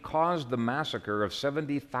 where she caused the massacre of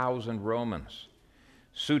 70,000 Romans.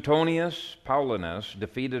 Suetonius Paulinus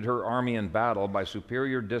defeated her army in battle by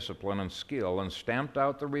superior discipline and skill and stamped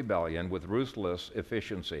out the rebellion with ruthless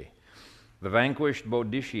efficiency. The vanquished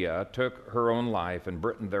Boadicea took her own life, and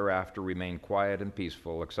Britain thereafter remained quiet and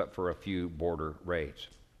peaceful except for a few border raids.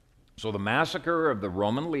 So the massacre of the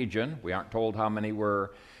Roman legion, we aren't told how many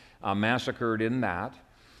were massacred in that,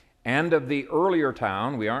 and of the earlier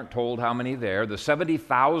town, we aren't told how many there, the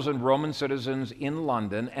 70,000 Roman citizens in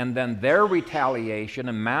London, and then their retaliation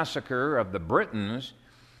and massacre of the Britons,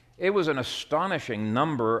 it was an astonishing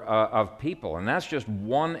number of people. And that's just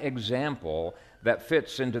one example that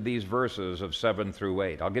fits into these verses of 7 through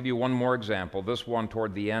 8. I'll give you one more example, this one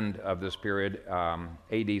toward the end of this period,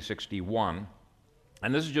 AD 61.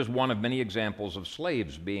 And this is just one of many examples of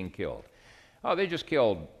slaves being killed. Oh, they just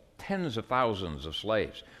killed tens of thousands of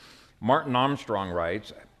slaves. Martin Armstrong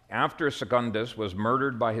writes, after Secundus was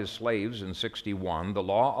murdered by his slaves in 61, the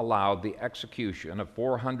law allowed the execution of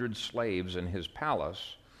 400 slaves in his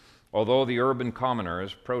palace, although the urban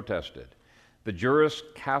commoners protested. The jurist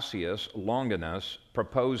Cassius Longinus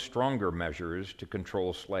proposed stronger measures to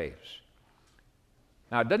control slaves.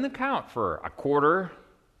 Now, it doesn't account for a quarter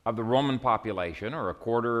of the Roman population or a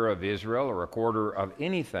quarter of Israel or a quarter of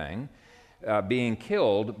anything being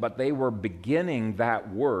killed, but they were beginning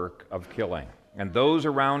that work of killing. And those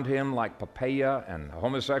around him, like Poppaea and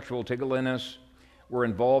homosexual Tigellinus, were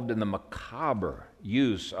involved in the macabre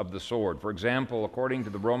use of the sword. For example, according to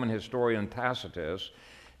the Roman historian Tacitus,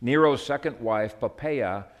 Nero's second wife,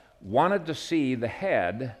 Poppaea, wanted to see the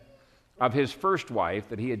head of his first wife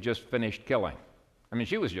that he had just finished killing. I mean,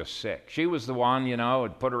 she was just sick. She was the one,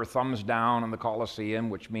 had put her thumbs down in the Colosseum,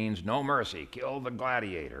 which means no mercy, kill the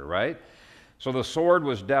gladiator, right? So the sword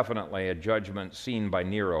was definitely a judgment seen by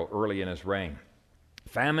Nero early in his reign.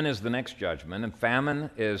 Famine is the next judgment, and famine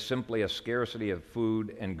is simply a scarcity of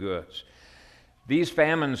food and goods. These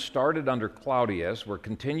famines started under Claudius, were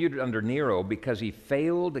continued under Nero because he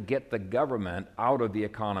failed to get the government out of the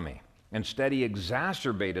economy. Instead, he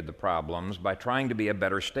exacerbated the problems by trying to be a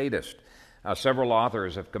better statist. Several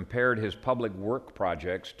authors have compared his public work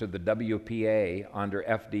projects to the WPA under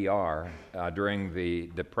FDR during the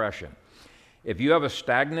Depression. If you have a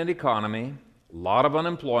stagnant economy, a lot of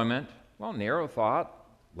unemployment, well, Nero thought,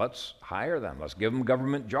 let's hire them. Let's give them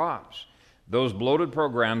government jobs. Those bloated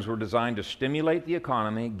programs were designed to stimulate the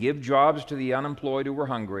economy, give jobs to the unemployed who were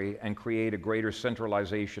hungry, and create a greater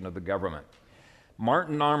centralization of the government.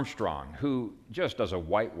 Martin Armstrong, who just does a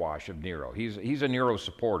whitewash of Nero, he's a Nero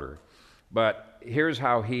supporter, but here's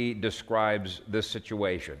how he describes this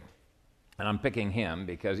situation. And I'm picking him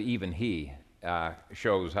because even he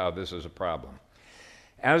shows how this is a problem.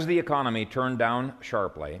 As the economy turned down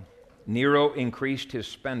sharply, Nero increased his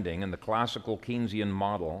spending in the classical Keynesian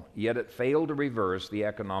model, yet it failed to reverse the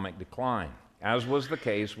economic decline. As was the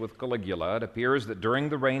case with Caligula, it appears that during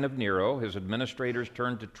the reign of Nero, his administrators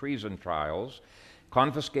turned to treason trials,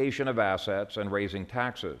 confiscation of assets, and raising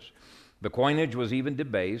taxes. The coinage was even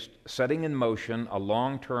debased, setting in motion a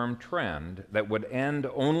long-term trend that would end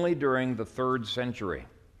only during the 3rd century.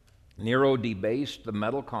 Nero debased the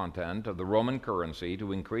metal content of the Roman currency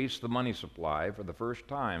to increase the money supply for the first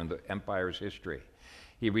time in the empire's history.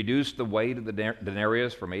 He reduced the weight of the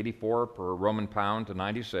denarius from 84 per Roman pound to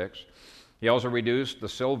 96. He also reduced the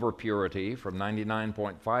silver purity from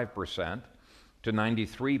 99.5% to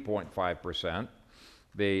 93.5%,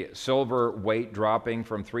 the silver weight dropping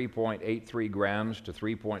from 3.83 grams to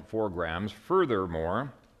 3.4 grams.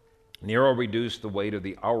 Furthermore, Nero reduced the weight of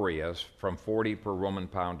the aureus from 40 per Roman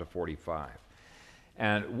pound to 45.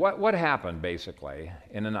 And what happened, basically,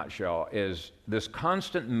 in a nutshell, is this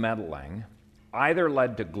constant meddling either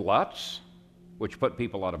led to gluts, which put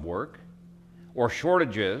people out of work, or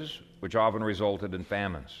shortages, which often resulted in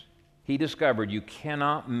famines. He discovered you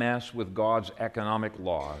cannot mess with God's economic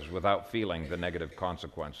laws without feeling the negative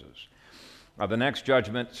consequences. The next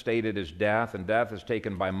judgment stated is death, and death is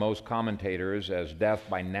taken by most commentators as death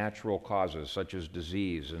by natural causes, such as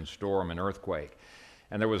disease and storm and earthquake.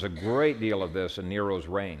 And there was a great deal of this in Nero's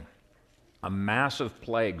reign. A massive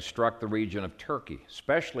plague struck the region of Turkey,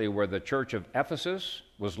 especially where the church of Ephesus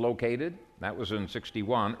was located. That was in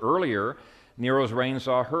 61. Earlier, Nero's reign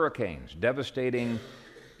saw hurricanes, devastating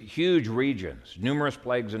huge regions, numerous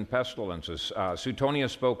plagues and pestilences.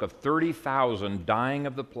 Suetonius spoke of 30,000 dying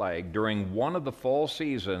of the plague during one of the fall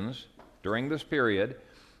seasons, during this period,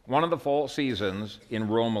 one of the fall seasons in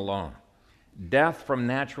Rome alone. Death from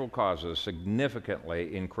natural causes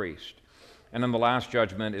significantly increased. And then the last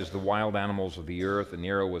judgment is the wild animals of the earth, and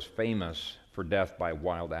Nero was famous for death by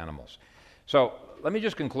wild animals. So let me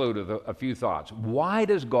just conclude with a few thoughts. Why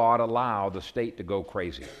does God allow the state to go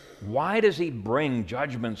crazy? Why does he bring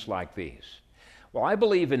judgments like these? Well, I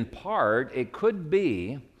believe in part it could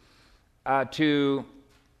be to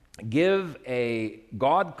give a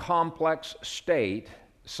God-complex state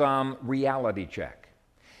some reality check.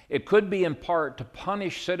 It could be in part to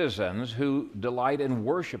punish citizens who delight in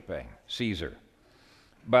worshiping Caesar.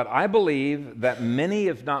 But I believe that many,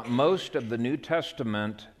 if not most, of the New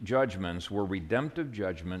Testament judgments were redemptive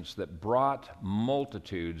judgments that brought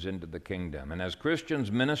multitudes into the kingdom. And as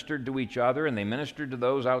Christians ministered to each other, and they ministered to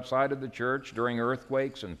those outside of the church during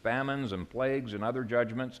earthquakes and famines and plagues and other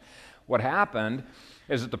judgments, what happened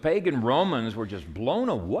is that the pagan Romans were just blown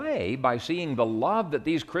away by seeing the love that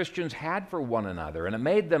these Christians had for one another, and it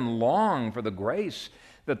made them long for the grace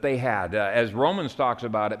that they had. As Romans talks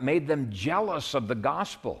about, it made them jealous of the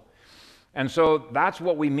gospel. And so that's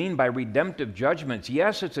what we mean by redemptive judgments.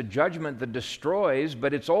 Yes, it's a judgment that destroys,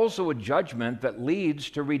 but it's also a judgment that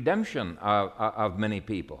leads to redemption of many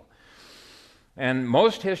people. And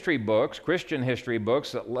most history books, Christian history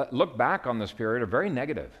books that look back on this period are very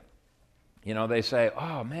negative. You know, they say,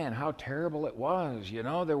 oh man, how terrible it was. You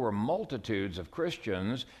know, there were multitudes of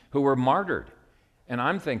Christians who were martyred. And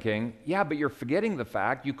I'm thinking, yeah, but you're forgetting the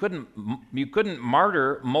fact you couldn't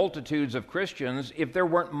martyr multitudes of Christians if there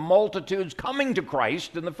weren't multitudes coming to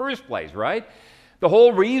Christ in the first place, right? The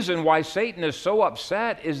whole reason why Satan is so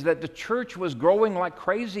upset is that the church was growing like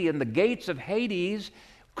crazy and the gates of Hades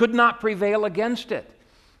could not prevail against it.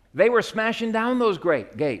 They were smashing down those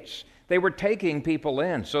great gates. They were taking people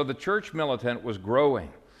in. So the church militant was growing.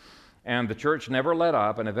 And the church never let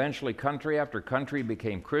up, and eventually country after country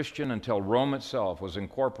became Christian until Rome itself was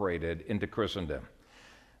incorporated into Christendom.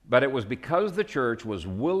 But it was because the church was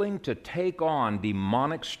willing to take on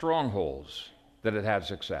demonic strongholds that it had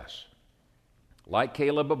success. Like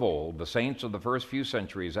Caleb of old, the saints of the first few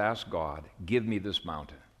centuries asked God, give me this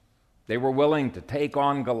mountain. They were willing to take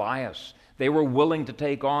on Goliath. They were willing to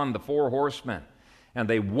take on the 4 horsemen. And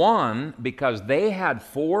they won because they had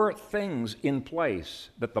 4 things in place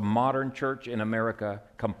that the modern church in America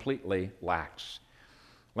completely lacks.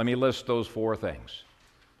 Let me list those 4 things.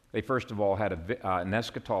 They first of all had an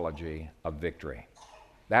eschatology of victory.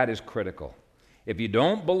 That is critical. If you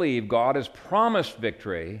don't believe God has promised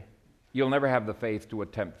victory, you'll never have the faith to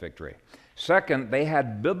attempt victory. Second, they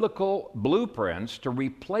had biblical blueprints to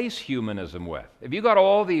replace humanism with. If you got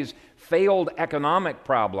all these failed economic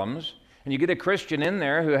problems, and you get a Christian in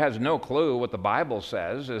there who has no clue what the Bible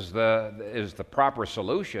says is the proper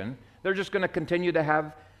solution, they're just going to continue to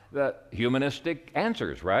have the humanistic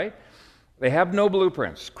answers, right? They have no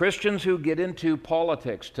blueprints. Christians who get into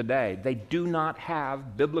politics today, they do not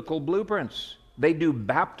have biblical blueprints. They do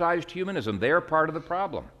baptized humanism. They're part of the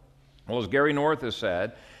problem. Well, as Gary North has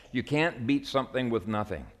said, you can't beat something with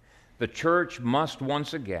nothing. The church must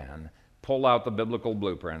once again pull out the biblical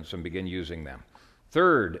blueprints and begin using them.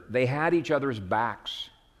 Third, they had each other's backs.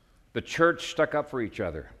 The church stuck up for each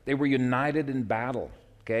other. They were united in battle.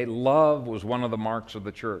 Okay? Love was one of the marks of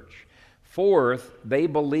the church. Fourth, they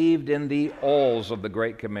believed in the alls of the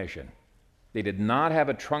Great Commission. They did not have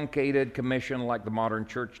a truncated commission like the modern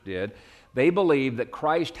church did. They believed that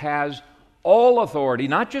Christ has all authority,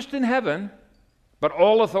 not just in heaven, but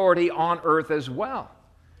all authority on earth as well.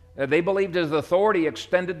 They believed his authority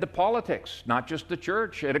extended to politics, not just the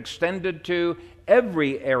church. It extended to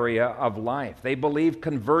every area of life. They believed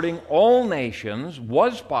converting all nations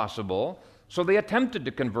was possible, so they attempted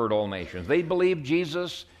to convert all nations. They believed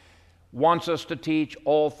Jesus wants us to teach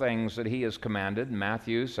all things that he has commanded.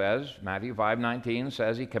 Matthew 5:19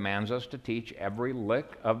 says he commands us to teach every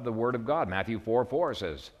lick of the Word of God. Matthew 4:4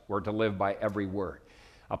 says we're to live by every word,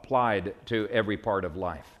 applied to every part of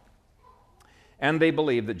life. And they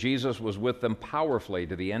believed that Jesus was with them powerfully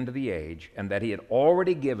to the end of the age and that he had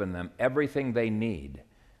already given them everything they need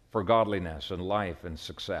for godliness and life and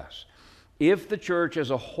success. If the church as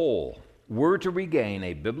a whole were to regain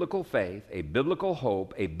a biblical faith, a biblical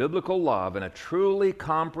hope, a biblical love, and a truly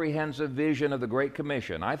comprehensive vision of the Great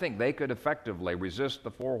Commission, I think they could effectively resist the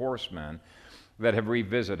 4 horsemen that have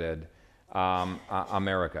revisited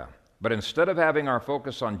America. But instead of having our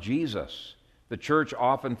focus on Jesus, the church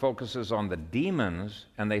often focuses on the demons,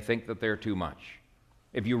 and they think that they're too much.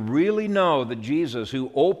 If you really know that Jesus, who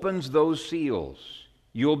opens those seals,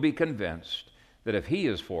 you'll be convinced that if he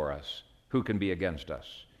is for us, who can be against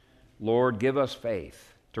us? Lord, give us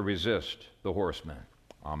faith to resist the horsemen.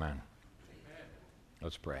 Amen. Amen.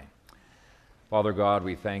 Let's pray. Father God,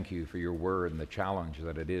 we thank you for your word and the challenge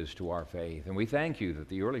that it is to our faith. And we thank you that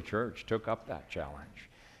the early church took up that challenge,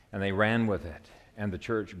 and they ran with it, and the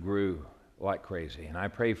church grew like crazy. And I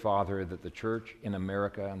pray, Father, that the church in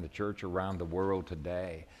America and the church around the world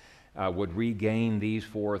today would regain these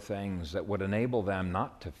 4 things that would enable them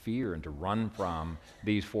not to fear and to run from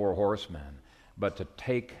these 4 horsemen, but to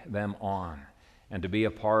take them on and to be a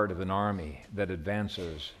part of an army that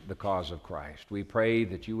advances the cause of Christ. We pray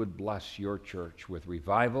that you would bless your church with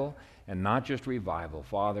revival, and not just revival,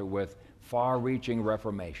 Father, with far-reaching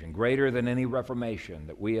reformation, greater than any reformation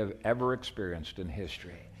that we have ever experienced in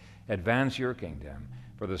history. Advance your kingdom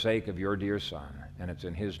for the sake of your dear Son, and it's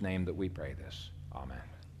in his name that we pray this. Amen.